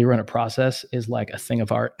watching Emily run a process is like a thing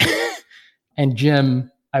of art. And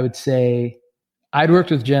Jim, I would say I'd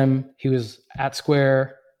worked with Jim. He was at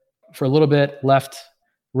Square for a little bit, left,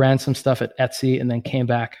 ran some stuff at Etsy, and then came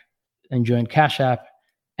back and joined Cash App.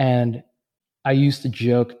 And I used to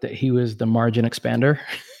joke that he was the margin expander,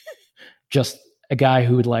 just a guy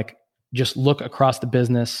who would like just look across the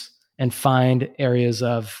business and find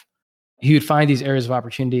he would find these areas of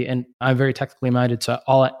opportunity. And I'm very technically minded. So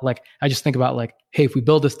I just think about like, hey, if we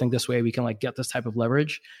build this thing this way, we can like get this type of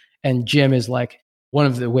leverage. And Jim is like, one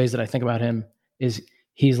of the ways that I think about him is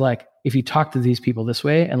he's like, if you talk to these people this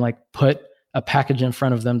way and like put a package in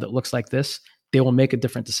front of them that looks like this, they will make a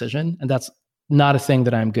different decision. And that's not a thing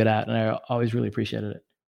that I'm good at. And I always really appreciated it.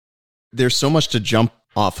 There's so much to jump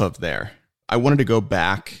off of there. I wanted to go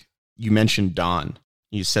back. You mentioned Don.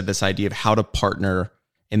 You said this idea of how to partner,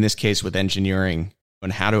 in this case with engineering,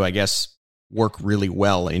 and how to, I guess, work really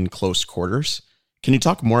well in close quarters. Can you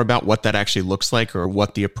talk more about what that actually looks like or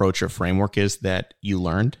what the approach or framework is that you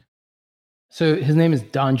learned? So his name is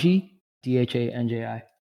Donji, Dhanji.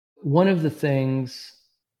 One of the things,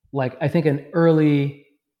 like I think an early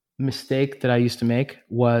mistake that I used to make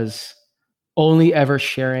was only ever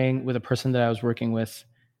sharing with a person that I was working with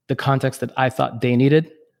the context that I thought they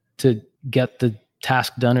needed to get the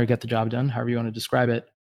task done or get the job done, however you want to describe it.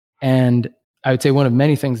 And I would say one of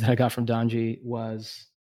many things that I got from Donji was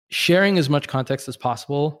sharing as much context as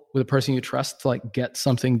possible with a person you trust to like get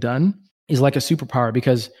something done is like a superpower,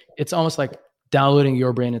 because it's almost like downloading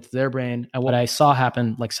your brain into their brain. And what I saw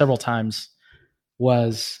happen like several times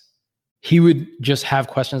was he would just have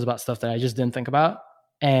questions about stuff that I just didn't think about.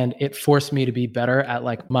 And it forced me to be better at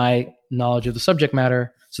like my knowledge of the subject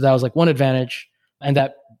matter. So that was like one advantage. And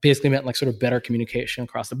that basically meant like sort of better communication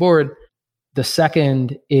across the board. The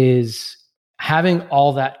second is having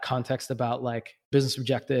all that context about like business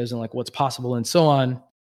objectives and like what's possible and so on.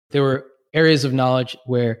 There were areas of knowledge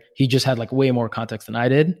where he just had like way more context than I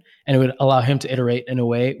did. And it would allow him to iterate in a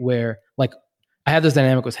way where like I had this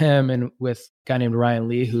dynamic with him and with a guy named Ryan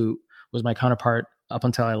Lee, who was my counterpart up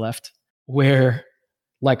until I left, where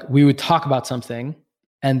like we would talk about something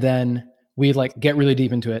and then we'd like get really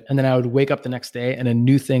deep into it. And then I would wake up the next day and a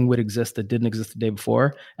new thing would exist that didn't exist the day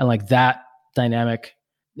before. And like that dynamic,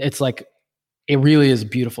 it's like, it really is a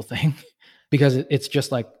beautiful thing because it's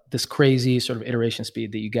just like this crazy sort of iteration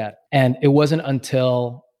speed that you get. And it wasn't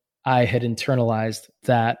until I had internalized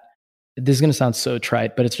that, this is going to sound so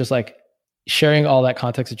trite, but it's just like sharing all that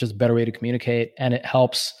context is just a better way to communicate. And it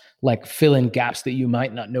helps like fill in gaps that you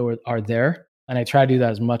might not know are there. And I try to do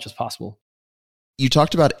that as much as possible. You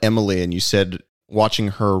talked about Emily and you said watching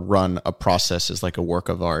her run a process is like a work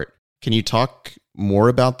of art. Can you talk more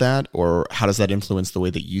about that, or how does that influence the way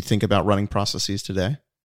that you think about running processes today?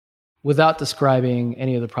 Without describing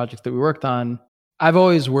any of the projects that we worked on, I've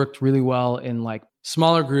always worked really well in like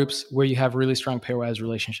smaller groups where you have really strong pairwise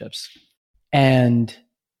relationships. And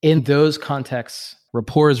in those contexts,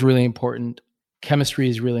 rapport is really important. Chemistry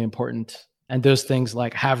is really important. And those things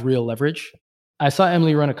like have real leverage. I saw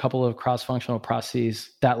Emily run a couple of cross-functional processes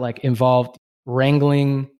that like involved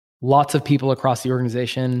wrangling lots of people across the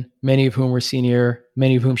organization, many of whom were senior,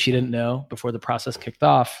 many of whom she didn't know before the process kicked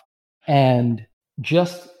off. And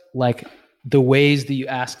just like the ways that you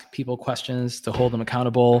ask people questions to hold them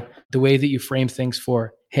accountable, the way that you frame things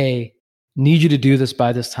for, hey, need you to do this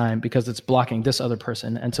by this time because it's blocking this other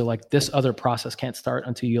person. And so like this other process can't start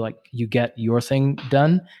until you get your thing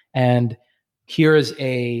done. And here is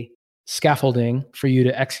a scaffolding for you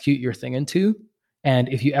to execute your thing into. And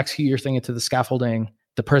if you execute your thing into the scaffolding,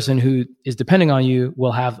 the person who is depending on you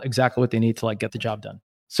will have exactly what they need to like get the job done.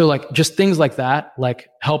 So like just things like that, like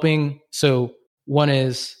helping. So one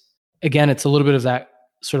is, again, it's a little bit of that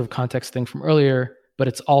sort of context thing from earlier, but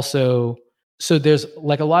it's also, so there's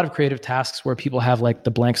like a lot of creative tasks where people have like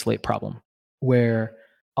the blank slate problem, where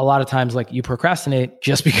a lot of times like you procrastinate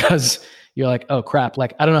just because you're like, oh crap,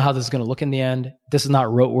 like I don't know how this is going to look in the end. This is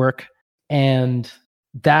not rote work. And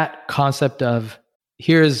that concept of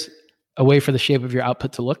here's a way for the shape of your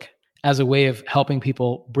output to look as a way of helping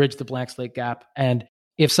people bridge the blank slate gap. And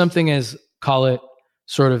if something is, call it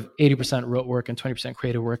sort of 80% rote work and 20%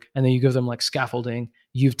 creative work, and then you give them like scaffolding,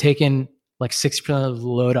 you've taken like 60% of the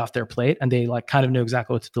load off their plate and they like kind of know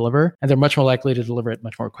exactly what to deliver. And they're much more likely to deliver it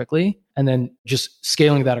much more quickly. And then just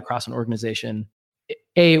scaling that across an organization,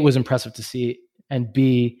 A, it was impressive to see. And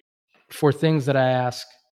B, for things that I ask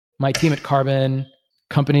my team at Carbon,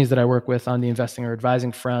 companies that I work with on the investing or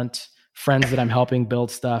advising front, friends that I'm helping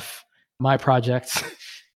build stuff, my projects,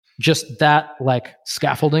 just that like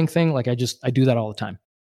scaffolding thing, like I do that all the time.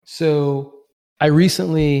 So I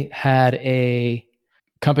recently had a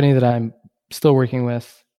company that I'm still working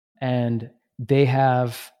with, and they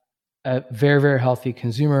have a very, very healthy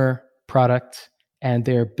consumer product, and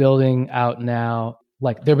they're building out now,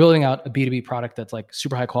 like they're building out a B2B product that's like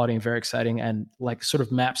super high quality and very exciting and like sort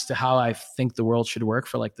of maps to how I think the world should work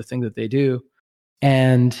for like the thing that they do.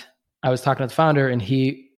 And I was talking to the founder and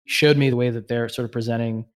he showed me the way that they're sort of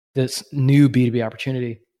presenting this new B2B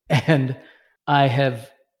opportunity. And I have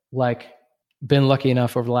like been lucky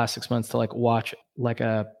enough over the last 6 months to like watch like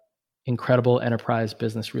a incredible enterprise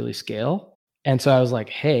business really scale. And so I was like,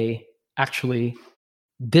 hey, actually,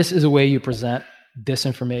 this is a way you present this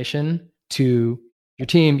information to your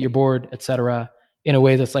team, your board, et cetera, in a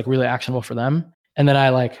way that's like really actionable for them. And then I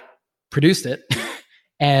like produced it.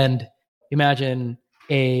 And imagine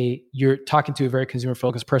you're talking to a very consumer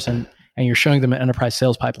focused person and you're showing them an enterprise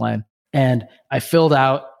sales pipeline. And I filled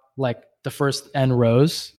out like the first N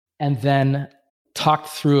rows and then talked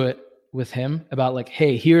through it with him about like,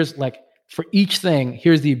 hey, here's like for each thing,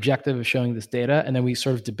 here's the objective of showing this data. And then we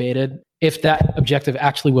sort of debated if that objective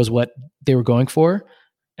actually was what they were going for,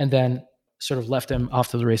 and then sort of left him off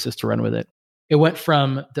to the races to run with it. It went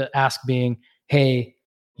from the ask being, hey,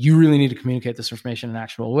 you really need to communicate this information in an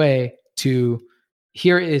actionable way, to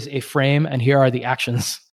here is a frame and here are the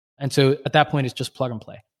actions. And so at that point, it's just plug and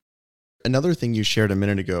play. Another thing you shared a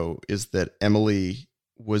minute ago is that Emily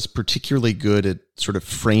was particularly good at sort of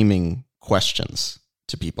framing questions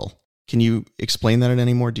to people. Can you explain that in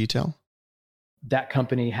any more detail? That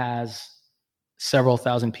company has several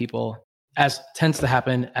thousand people. As tends to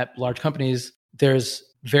happen at large companies, there's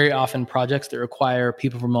very often projects that require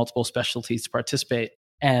people from multiple specialties to participate.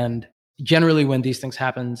 And generally when these things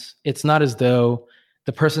happen, it's not as though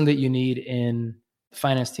the person that you need in the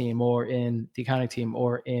finance team or in the accounting team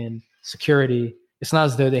or in security, it's not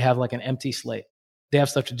as though they have like an empty slate. They have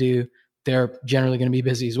stuff to do. They're generally going to be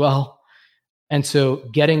busy as well. And so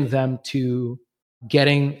getting them to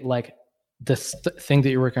like the thing that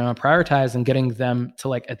you're working on prioritized and getting them to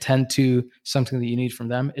like attend to something that you need from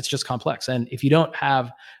them, it's just complex. And if you don't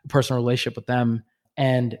have a personal relationship with them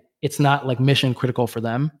and it's not like mission critical for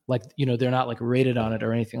them, like, you know, they're not like rated on it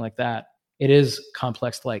or anything like that, it is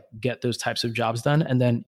complex to like get those types of jobs done. And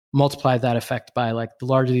then multiply that effect by like the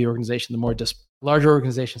larger the organization, the more larger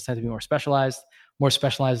organizations tend to be more specialized. More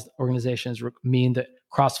specialized organizations mean that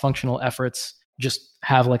cross-functional efforts just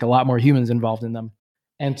have like a lot more humans involved in them.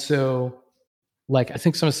 And so like, I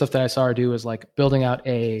think some of the stuff that I saw her do was like building out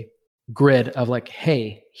a grid of like,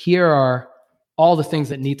 hey, here are all the things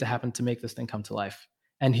that need to happen to make this thing come to life.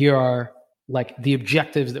 And here are like the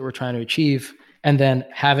objectives that we're trying to achieve. And then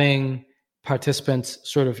having participants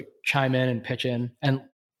sort of chime in and pitch in. And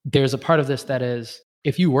there's a part of this that is,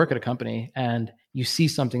 if you work at a company and you see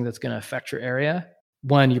something that's going to affect your area,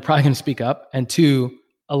 one, you're probably going to speak up. And two,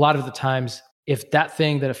 a lot of the times, if that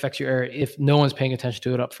thing that affects your area, if no one's paying attention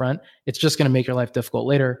to it up front, it's just going to make your life difficult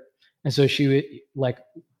later. And so she like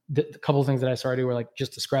the couple of things that I started were like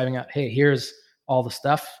just describing out, hey, here's all the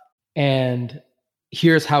stuff and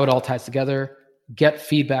here's how it all ties together. Get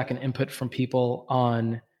feedback and input from people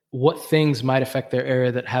on what things might affect their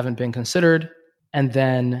area that haven't been considered. And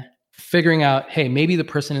then figuring out, hey, maybe the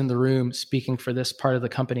person in the room speaking for this part of the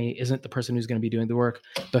company isn't the person who's going to be doing the work,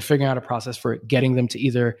 but figuring out a process for getting them to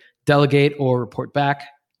either delegate or report back,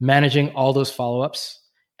 managing all those follow-ups.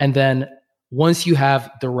 And then once you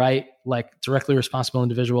have the right, like directly responsible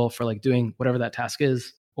individual for like doing whatever that task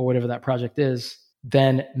is or whatever that project is,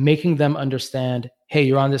 then making them understand, hey,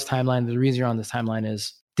 you're on this timeline. The reason you're on this timeline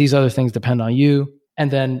is these other things depend on you. And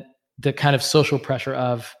then the kind of social pressure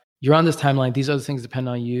of you're on this timeline, these other things depend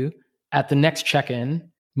on you. At the next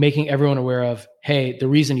check-in, making everyone aware of, hey, the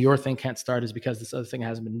reason your thing can't start is because this other thing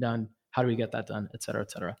hasn't been done. How do we get that done? Et cetera,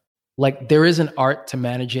 et cetera. Like there is an art to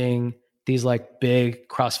managing these like big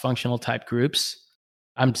cross-functional type groups.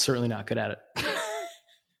 I'm certainly not good at it. It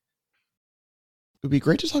would be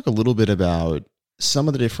great to talk a little bit about some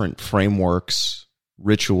of the different frameworks,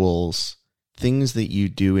 rituals, things that you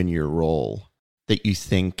do in your role that you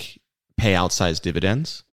think pay outsized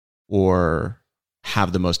dividends or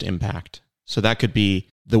have the most impact. So that could be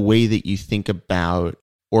the way that you think about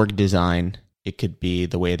org design. It could be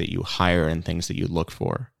the way that you hire and things that you look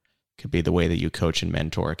for. It could be the way that you coach and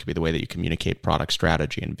mentor. It could be the way that you communicate product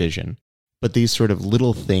strategy and vision. But these sort of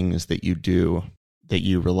little things that you do that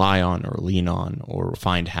you rely on or lean on or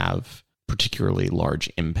find have particularly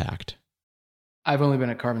large impact. I've only been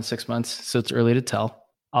at Carbon 6 months, so it's early to tell.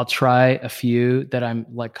 I'll try a few that I'm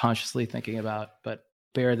like consciously thinking about, but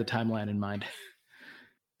bear the timeline in mind.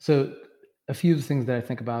 So a few of the things that I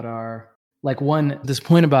think about are like one, this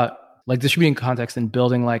point about like distributing context and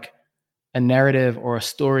building like a narrative or a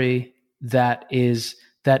story that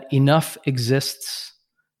enough exists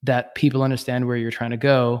that people understand where you're trying to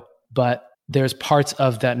go, but there's parts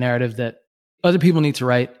of that narrative that other people need to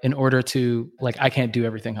write in order to, like, I can't do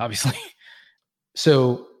everything, obviously.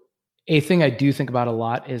 So a thing I do think about a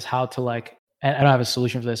lot is how to like, and I don't have a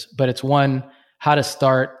solution for this, but it's one, how to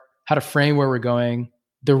start, how to frame where we're going,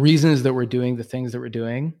 the reasons that we're doing the things that we're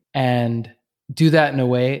doing, and do that in a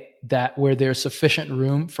way that where there's sufficient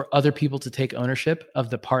room for other people to take ownership of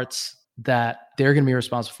the parts that they're going to be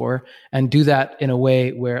responsible for, and do that in a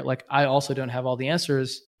way where like, I also don't have all the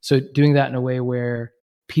answers. So doing that in a way where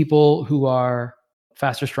people who are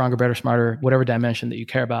faster, stronger, better, smarter, whatever dimension that you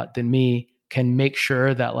care about than me can make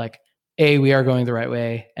sure that like, A, we are going the right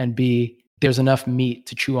way, and B, there's enough meat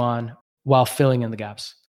to chew on while filling in the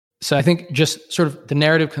gaps. So I think just sort of the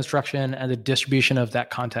narrative construction and the distribution of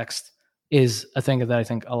that context is a thing that I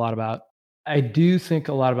think a lot about. I do think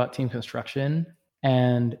a lot about team construction.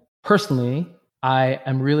 And personally, I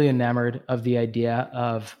am really enamored of the idea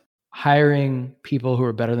of hiring people who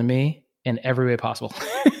are better than me in every way possible.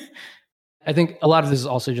 I think a lot of this is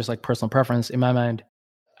also just like personal preference. In my mind,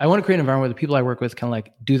 I want to create an environment where the people I work with can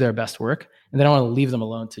like do their best work, and then I want to leave them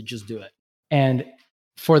alone to just do it. And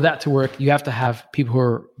for that to work, you have to have people who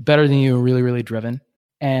are better than you, really, really driven.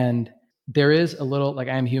 And there is a little, like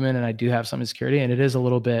I am human and I do have some insecurity, and it is a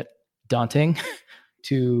little bit daunting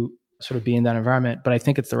to sort of be in that environment, but I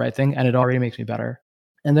think it's the right thing and it already makes me better.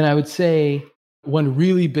 And then I would say one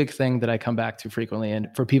really big thing that I come back to frequently, and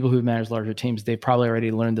for people who've managed larger teams, they've probably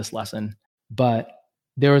already learned this lesson, but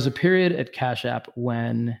there was a period at Cash App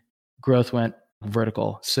when growth went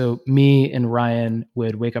vertical. So me and Ryan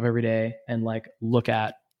would wake up every day and like look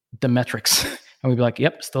at the metrics and we'd be like,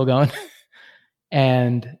 yep, still going.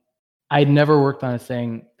 And I'd never worked on a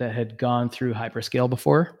thing that had gone through hyperscale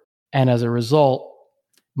before. And as a result,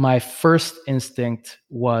 my first instinct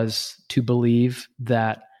was to believe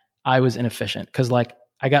that I was inefficient because like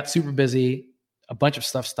I got super busy, a bunch of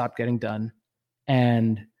stuff stopped getting done.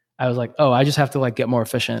 And I was like, oh, I just have to like get more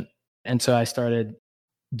efficient. And so I started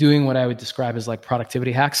doing what I would describe as like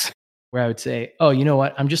productivity hacks, where I would say, oh, you know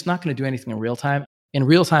what? I'm just not going to do anything in real time. In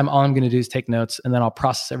real time, all I'm going to do is take notes and then I'll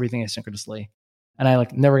process everything asynchronously. And I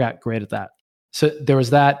like never got great at that. So there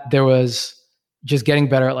was that. There was just getting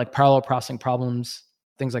better at like parallel processing problems,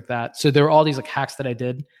 things like that. So there were all these like hacks that I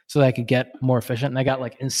did so that I could get more efficient. And I got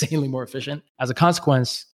like insanely more efficient. As a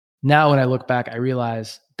consequence, now when I look back, I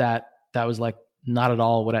realize that that was like not at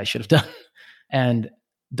all what I should have done. And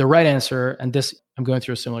the right answer, and this, I'm going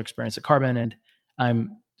through a similar experience at Carbon, and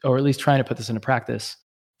or at least trying to put this into practice.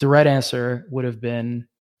 The right answer would have been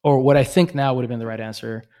or what I think now would have been the right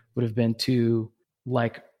answer would have been to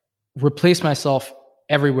like replace myself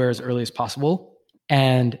everywhere as early as possible.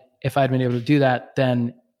 And if I'd been able to do that,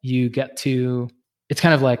 then you get to, it's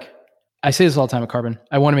kind of like, I say this all the time at Carbon,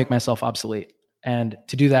 I want to make myself obsolete. And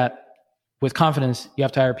to do that with confidence, you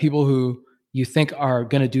have to hire people who you think are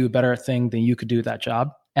going to do a better thing than you could do that job.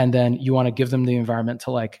 And then you want to give them the environment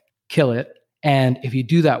to like kill it. And if you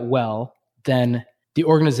do that well, then the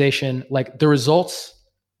organization, like the results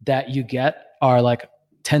that you get are like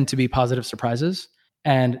tend to be positive surprises.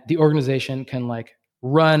 And the organization can like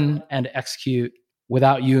run and execute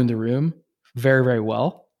without you in the room very, very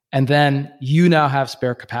well. And then you now have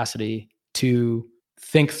spare capacity to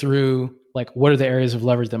think through like what are the areas of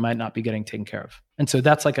leverage that might not be getting taken care of. And so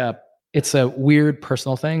that's like it's a weird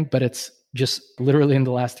personal thing, but it's just literally in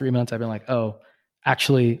the last 3 months, I've been like, oh,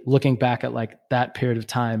 actually looking back at like that period of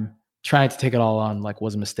time, trying to take it all on like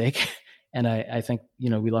was a mistake. And I think,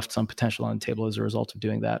 we left some potential on the table as a result of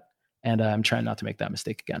doing that. And I'm trying not to make that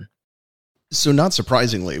mistake again. So not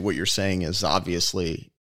surprisingly, what you're saying is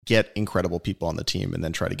obviously get incredible people on the team and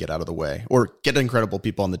then try to get out of the way, or get incredible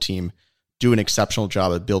people on the team, do an exceptional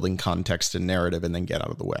job at building context and narrative, and then get out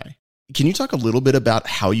of the way. Can you talk a little bit about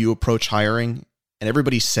how you approach hiring? And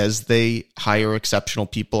everybody says they hire exceptional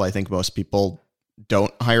people. I think most people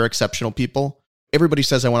don't hire exceptional people. Everybody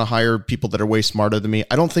says I want to hire people that are way smarter than me.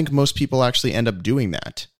 I don't think most people actually end up doing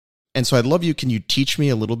that. And so can you teach me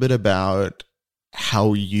a little bit about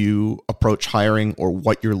how you approach hiring, or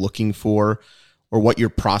what you're looking for, or what your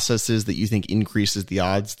process is that you think increases the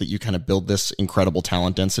odds that you kind of build this incredible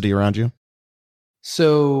talent density around you?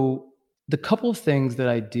 So the couple of things that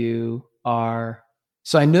I do are,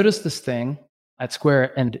 so I noticed this thing at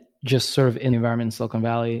Square and just sort of in the environment in Silicon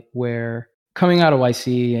Valley, where coming out of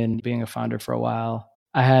YC and being a founder for a while,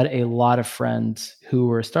 I had a lot of friends who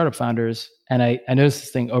were startup founders. And I noticed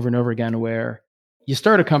this thing over and over again where you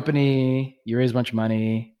start a company, you raise a bunch of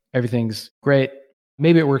money, everything's great.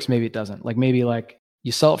 Maybe it works, maybe it doesn't. Like maybe like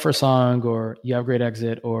you sell it for a song, or you have a great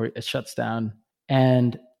exit, or it shuts down.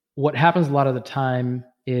 And what happens a lot of the time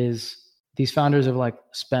is these founders have like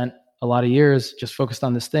spent a lot of years just focused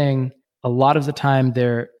on this thing. A lot of the time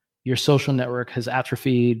your social network has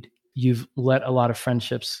atrophied. You've let a lot of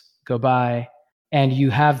friendships go by, and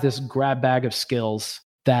you have this grab bag of skills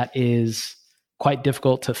that is quite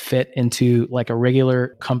difficult to fit into like a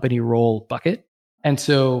regular company role bucket. And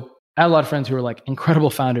so I had a lot of friends who were like incredible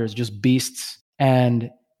founders, just beasts. And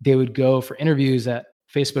they would go for interviews at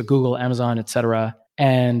Facebook, Google, Amazon, et cetera.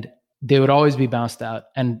 And they would always be bounced out.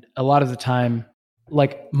 And a lot of the time,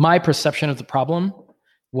 like my perception of the problem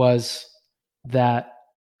was that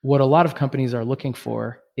what a lot of companies are looking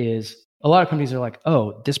for is, a lot of companies are like,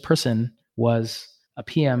 oh, this person was a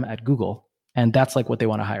PM at Google. And that's like what they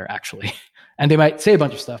want to hire actually. And they might say a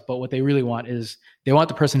bunch of stuff, but what they really want is they want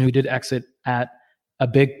the person who did exit at a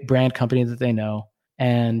big brand company that they know.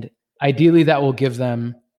 And ideally that will give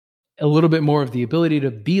them a little bit more of the ability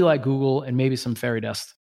to be like Google and maybe some fairy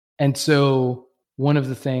dust. And so one of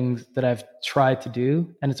the things that I've tried to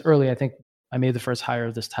do, and it's early, I think I made the first hire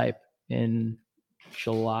of this type in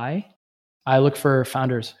July. I look for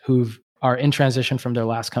founders who are in transition from their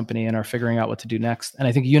last company and are figuring out what to do next. And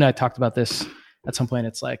I think you and I talked about this at some point.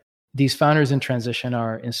 It's like these founders in transition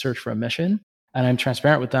are in search for a mission. And I'm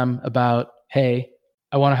transparent with them about, hey,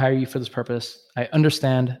 I want to hire you for this purpose. I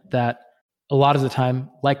understand that a lot of the time,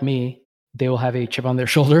 like me, they will have a chip on their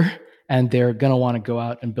shoulder and they're going to want to go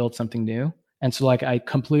out and build something new. And so like, I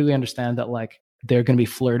completely understand that like they're going to be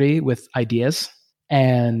flirty with ideas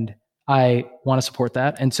and I want to support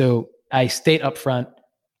that. And so I state upfront,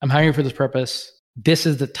 I'm hiring you for this purpose. This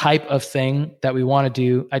is the type of thing that we want to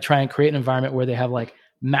do. I try and create an environment where they have like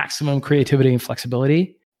maximum creativity and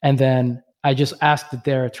flexibility. And then I just ask that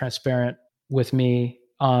they're transparent with me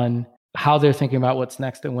on how they're thinking about what's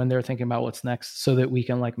next and when they're thinking about what's next, so that we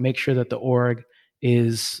can like make sure that the org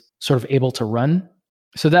is sort of able to run.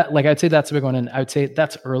 So that, like, I'd say that's a big one. And I would say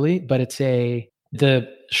that's early, but the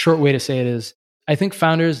short way to say it is, I think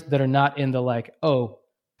founders that are not in the like, oh,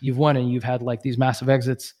 you've won and you've had like these massive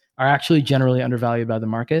exits are actually generally undervalued by the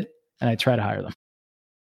market. And I try to hire them.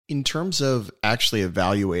 In terms of actually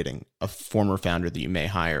evaluating a former founder that you may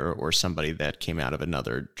hire or somebody that came out of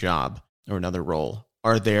another job or another role,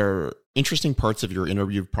 are there interesting parts of your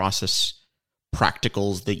interview process,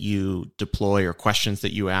 practicals that you deploy or questions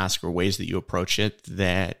that you ask or ways that you approach it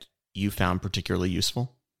that you found particularly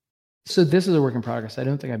useful? So this is a work in progress. I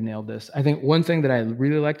don't think I've nailed this. I think one thing that I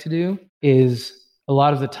really like to do is a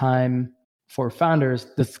lot of the time for founders,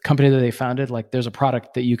 the company that they founded, like there's a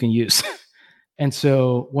product that you can use. And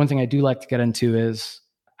so one thing I do like to get into is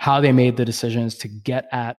how they made the decisions to get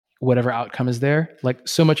at whatever outcome is there. Like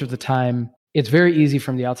so much of the time, it's very easy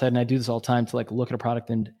from the outside, and I do this all the time, to like look at a product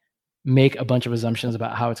and make a bunch of assumptions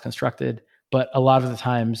about how it's constructed. But a lot of the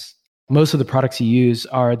times, most of the products you use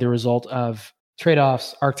are the result of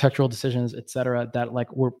trade-offs, architectural decisions, et cetera, that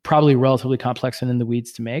like were probably relatively complex and in the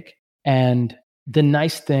weeds to make. And the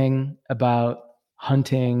nice thing about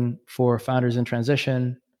hunting for founders in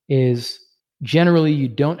transition is generally you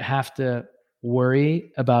don't have to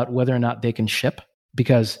worry about whether or not they can ship,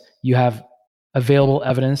 because you have available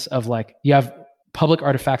evidence of like, you have public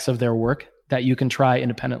artifacts of their work that you can try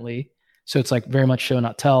independently. So it's like very much show,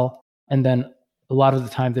 not tell. And then a lot of the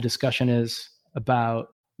time the discussion is about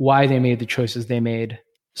why they made the choices they made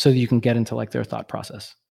so that you can get into like their thought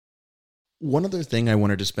process. One other thing I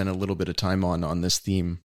wanted to spend a little bit of time on this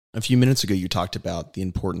theme. A few minutes ago, you talked about the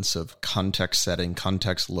importance of context setting,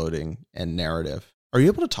 context loading, and narrative. Are you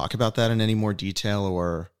able to talk about that in any more detail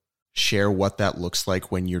or share what that looks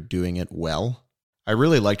like when you're doing it well? I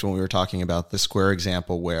really liked when we were talking about the Square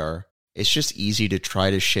example where it's just easy to try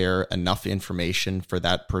to share enough information for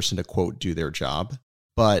that person to, quote, do their job.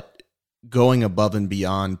 But going above and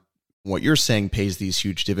beyond what you're saying pays these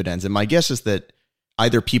huge dividends. And my guess is that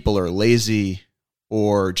either people are lazy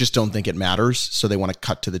or just don't think it matters, so they want to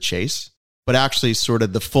cut to the chase. But actually, sort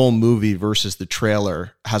of the full movie versus the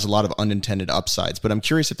trailer has a lot of unintended upsides. But I'm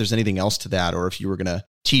curious if there's anything else to that, or if you were going to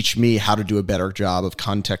teach me how to do a better job of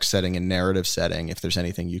context setting and narrative setting, if there's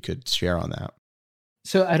anything you could share on that.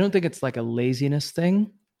 So I don't think it's like a laziness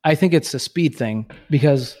thing. I think it's a speed thing,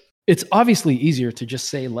 because it's obviously easier to just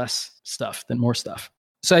say less stuff than more stuff.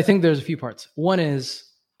 So I think there's a few parts. One is,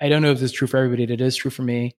 I don't know if this is true for everybody, but it is true for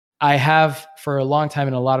me. I have for a long time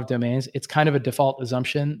in a lot of domains, it's kind of a default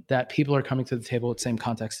assumption that people are coming to the table with the same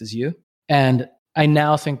context as you. And I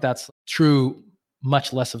now think that's true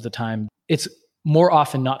much less of the time. It's more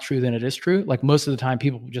often not true than it is true. Like most of the time,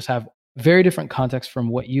 people just have very different context from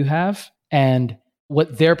what you have. And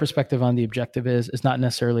what their perspective on the objective is not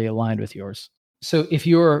necessarily aligned with yours. So if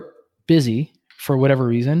you're busy for whatever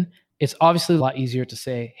reason, it's obviously a lot easier to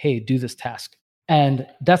say, hey, do this task. And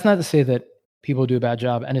that's not to say that people do a bad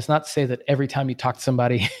job. And it's not to say that every time you talk to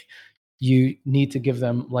somebody, you need to give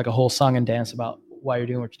them like a whole song and dance about why you're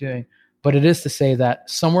doing what you're doing. But it is to say that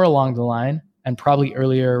somewhere along the line, and probably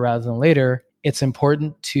earlier rather than later, it's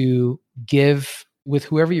important to give, with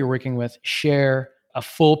whoever you're working with, share a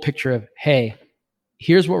full picture of, hey,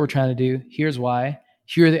 here's what we're trying to do. Here's why.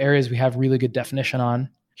 Here are the areas we have really good definition on.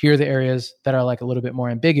 Here are the areas that are like a little bit more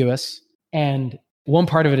ambiguous. And one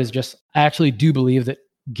part of it is just, I actually do believe that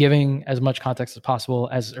giving as much context as possible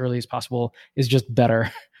as early as possible is just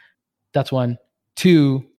better. That's one.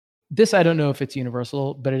 Two, this, I don't know if it's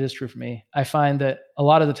universal, but it is true for me. I find that a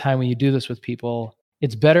lot of the time when you do this with people,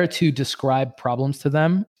 it's better to describe problems to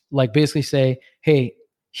them. Like basically say, hey,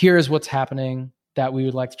 here's what's happening that we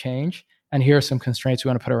would like to change. And here are some constraints we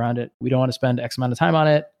want to put around it. We don't want to spend X amount of time on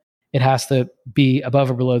it. It has to be above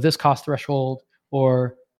or below this cost threshold,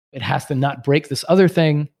 or it has to not break this other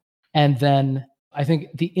thing. And then I think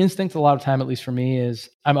the instinct a lot of time, at least for me, is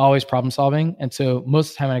I'm always problem solving. And so most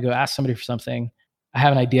of the time when I go ask somebody for something, I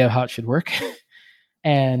have an idea of how it should work.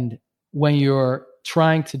 And when you're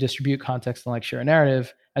trying to distribute context and like share a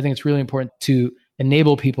narrative, I think it's really important to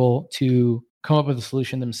enable people to come up with a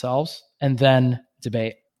solution themselves and then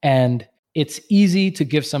debate. And it's easy to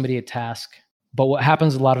give somebody a task, but what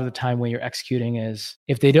happens a lot of the time when you're executing is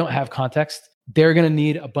if they don't have context, they're going to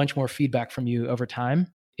need a bunch more feedback from you over time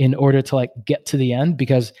in order to like get to the end,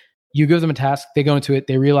 because you give them a task, they go into it,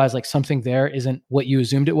 they realize like something there isn't what you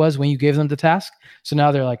assumed it was when you gave them the task. So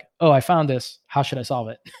now they're like, oh, I found this. How should I solve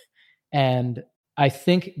it? And I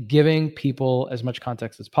think giving people as much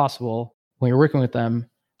context as possible when you're working with them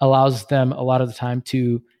allows them a lot of the time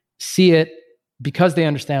to see it, because they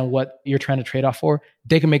understand what you're trying to trade off for.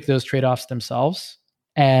 They can make those trade-offs themselves.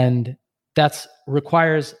 And that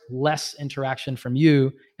requires less interaction from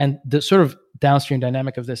you. And the sort of downstream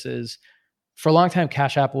dynamic of this is, for a long time,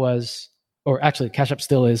 Cash App was, or actually Cash App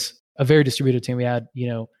still is, a very distributed team. We had,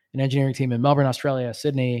 an engineering team in Melbourne, Australia,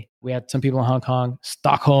 Sydney. We had some people in Hong Kong,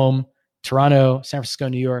 Stockholm, Toronto, San Francisco,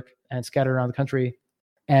 New York, and scattered around the country.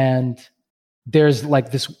 And there's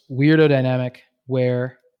like this weirdo dynamic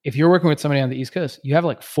where if you're working with somebody on the East Coast, you have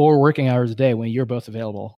like 4 working hours a day when you're both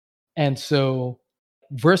available. And so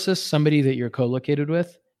versus somebody that you're co-located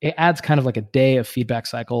with, it adds kind of like a day of feedback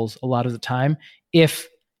cycles a lot of the time if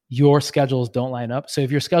your schedules don't line up. So if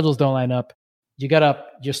your schedules don't line up, you get up,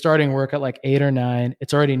 you're starting work at like 8 or 9,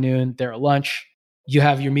 it's already noon, they're at lunch, you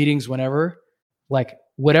have your meetings whenever, like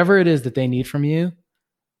whatever it is that they need from you,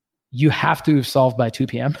 you have to have solved by 2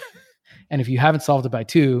 p.m. And if you haven't solved it by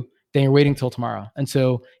 2, then you're waiting till tomorrow. And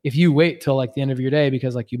so if you wait till like the end of your day,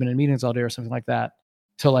 because like you've been in meetings all day or something like that,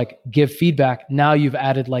 to like give feedback, now you've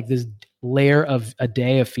added like this layer of a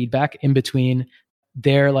day of feedback in between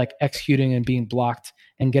their like executing and being blocked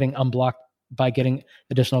and getting unblocked by getting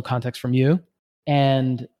additional context from you.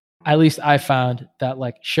 And at least I found that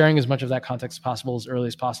like sharing as much of that context as possible as early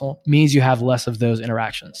as possible means you have less of those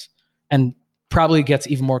interactions, and probably gets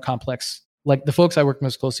even more complex. Like the folks I work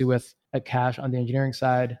most closely with at Cash on the engineering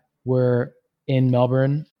side were in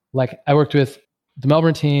Melbourne. Like I worked with the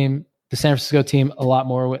Melbourne team, the San Francisco team a lot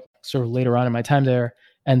more with, sort of later on in my time there.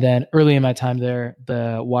 And then early in my time there,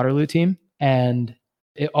 the Waterloo team. And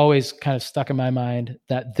it always kind of stuck in my mind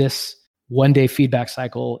that this 1-day feedback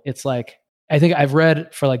cycle, it's like, I think I've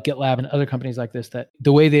read for like GitLab and other companies like this, that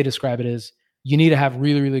the way they describe it is you need to have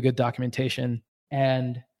really, really good documentation.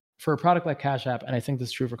 And for a product like Cash App, and I think this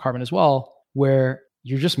is true for Carbon as well, where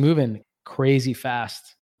you're just moving crazy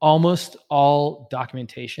fast, almost all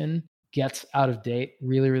documentation gets out of date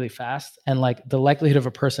really, really fast. And like the likelihood of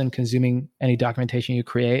a person consuming any documentation you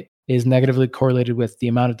create is negatively correlated with the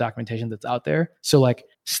amount of documentation that's out there. So like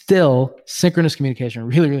still synchronous communication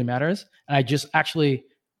really, really matters. And I just actually,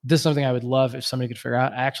 this is something I would love if somebody could figure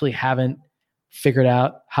out. I actually haven't figured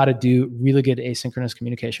out how to do really good asynchronous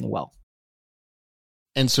communication well.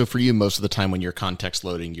 And so for you, most of the time when you're context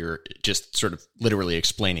loading, you're just sort of literally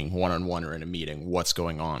explaining one-on-one or in a meeting what's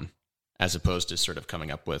going on, as opposed to sort of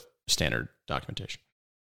coming up with standard documentation.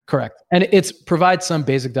 Correct. And it's provides some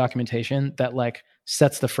basic documentation that like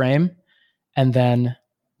sets the frame, and then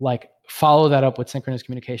like follow that up with synchronous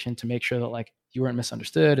communication to make sure that like you weren't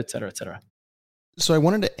misunderstood, et cetera, et cetera. So I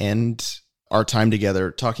wanted to end our time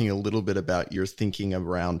together talking a little bit about your thinking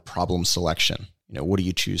around problem selection. You know, what do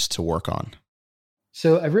you choose to work on?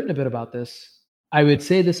 So I've written a bit about this. I would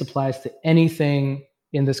say this applies to anything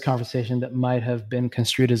in this conversation that might have been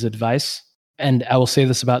construed as advice. And I will say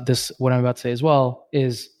this about this, what I'm about to say as well,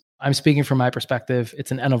 is I'm speaking from my perspective.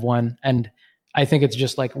 It's an N of 1. And I think it's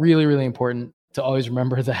just like really, really important to always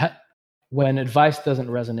remember that when advice doesn't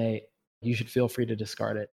resonate, you should feel free to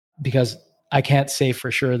discard it, because I can't say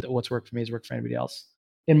for sure that what's worked for me has worked for anybody else.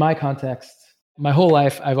 In my context, my whole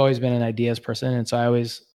life, I've always been an ideas person. And so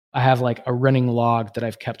I have like a running log that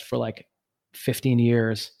I've kept for like 15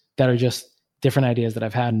 years that are just different ideas that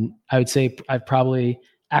I've had. And I would say I've probably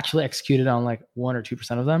actually executed on like 1 or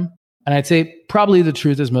 2% of them. And I'd say probably the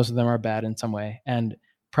truth is most of them are bad in some way. And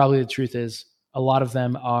probably the truth is a lot of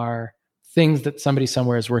them are things that somebody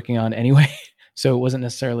somewhere is working on anyway. So it wasn't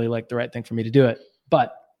necessarily like the right thing for me to do it.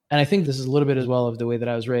 And I think this is a little bit as well of the way that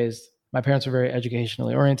I was raised. My parents were very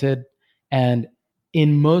educationally oriented. And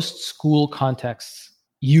in most school contexts,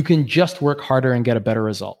 you can just work harder and get a better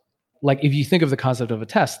result. Like if you think of the concept of a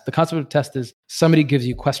test, the concept of a test is somebody gives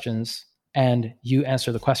you questions and you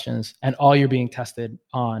answer the questions, and all you're being tested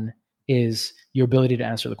on is your ability to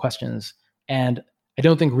answer the questions. And I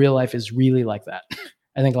don't think real life is really like that.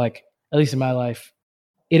 I think like, at least in my life,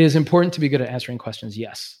 it is important to be good at answering questions.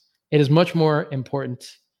 Yes. It is much more important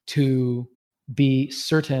to be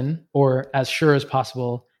certain, or as sure as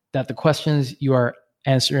possible, that the questions you are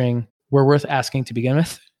answering were worth asking to begin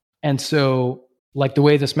with. And so like the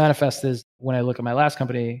way this manifests is when I look at my last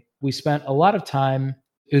company, we spent a lot of time.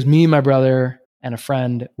 It was me, my brother, and a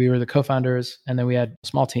friend. We were the co-founders, and then we had a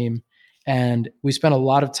small team. And we spent a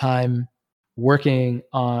lot of time working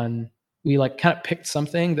on, we like kind of picked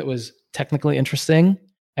something that was technically interesting.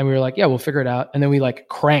 And we were like, yeah, we'll figure it out. And then we like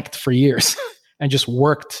cranked for years and just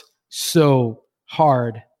worked so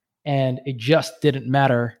hard, and it just didn't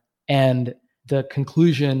matter. And the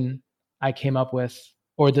conclusion I came up with,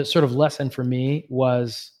 or the sort of lesson for me,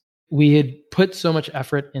 was we had put so much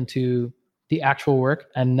effort into the actual work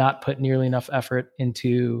and not put nearly enough effort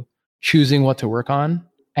into choosing what to work on.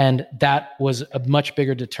 And that was a much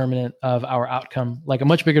bigger determinant of our outcome. Like a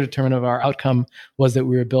much bigger determinant of our outcome was that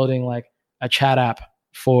we were building like a chat app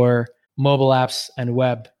for mobile apps and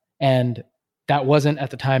web. And that wasn't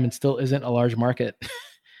at the time, and still isn't, a large market.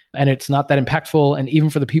 And it's not that impactful. And even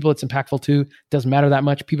for the people it's impactful to, it doesn't matter that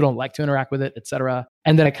much. People don't like to interact with it, et cetera.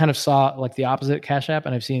 And then I kind of saw like the opposite at Cash App,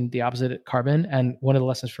 and I've seen the opposite at Carbon. And one of the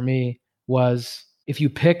lessons for me was, if you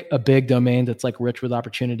pick a big domain that's like rich with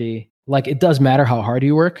opportunity, like it does matter how hard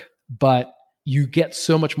you work, but you get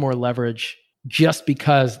so much more leverage just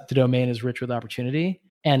because the domain is rich with opportunity.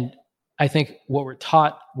 And I think what we're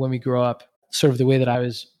taught when we grow up, sort of the way that I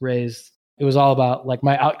was raised, it was all about like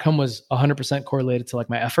my outcome was 100% correlated to like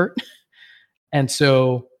my effort. And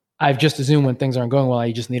so I've just assumed when things aren't going well,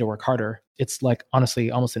 you just need to work harder. It's like honestly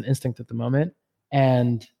almost an instinct at the moment.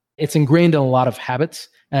 And It's ingrained in a lot of habits.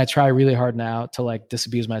 And I try really hard now to like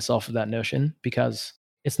disabuse myself of that notion because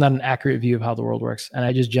it's not an accurate view of how the world works. And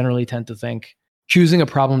I just generally tend to think choosing a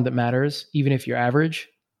problem that matters, even if you're average,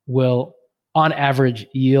 will on average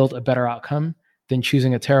yield a better outcome than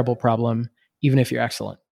choosing a terrible problem, even if you're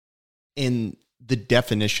excellent. And the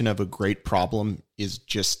definition of a great problem is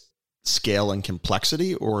just scale and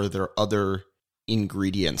complexity, or are there other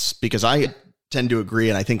ingredients? Because I tend to agree,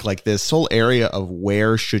 and I think like this whole area of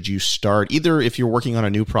where should you start, either if you're working on a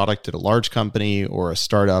new product at a large company or a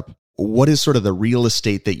startup, what is sort of the real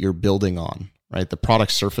estate that you're building on, right? The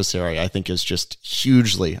product surface area, I think, is just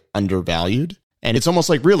hugely undervalued. And it's almost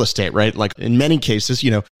like real estate, right? Like in many cases,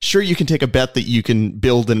 sure, you can take a bet that you can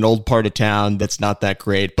build in an old part of town that's not that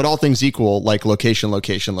great, but all things equal, like location,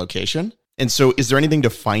 location, location. And so is there anything to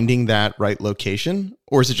finding that right location?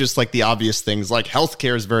 Or is it just like the obvious things like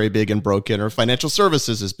healthcare is very big and broken, or financial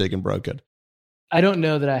services is big and broken? I don't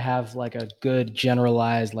know that I have like a good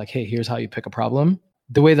generalized, like, hey, here's how you pick a problem.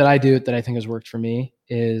 The way that I do it that I think has worked for me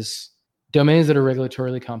is domains that are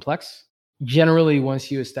regulatorily complex. Generally, once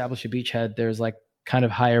you establish a beachhead, there's like kind of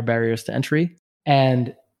higher barriers to entry.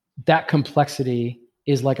 And that complexity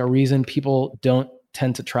is like a reason people don't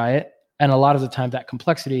tend to try it. And a lot of the time that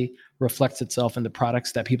complexity reflects itself in the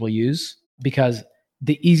products that people use, because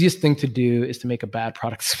the easiest thing to do is to make a bad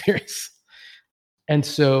product experience. And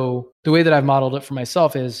so the way that I've modeled it for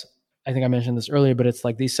myself is, I think I mentioned this earlier, but it's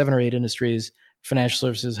like these 7 or 8 industries: financial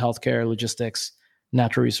services, healthcare, logistics,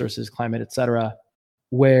 natural resources, climate, et cetera,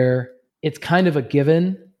 where it's kind of a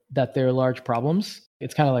given that there are large problems.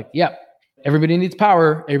 It's kind of like, yeah, everybody needs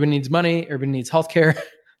power, everybody needs money, everybody needs healthcare.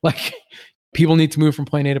 Like people need to move from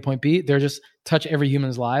point A to point B. They're just touch every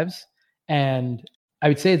human's lives. And I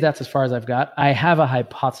would say that's as far as I've got. I have a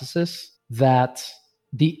hypothesis that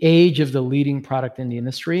the age of the leading product in the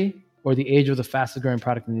industry, or the age of the fastest growing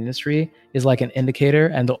product in the industry, is like an indicator.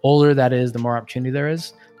 And the older that is, the more opportunity there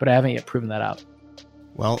is. But I haven't yet proven that out.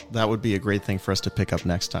 Well, that would be a great thing for us to pick up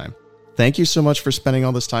next time. Thank you so much for spending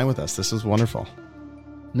all this time with us. This was wonderful.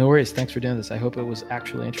 No worries. Thanks for doing this. I hope it was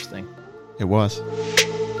actually interesting. It was.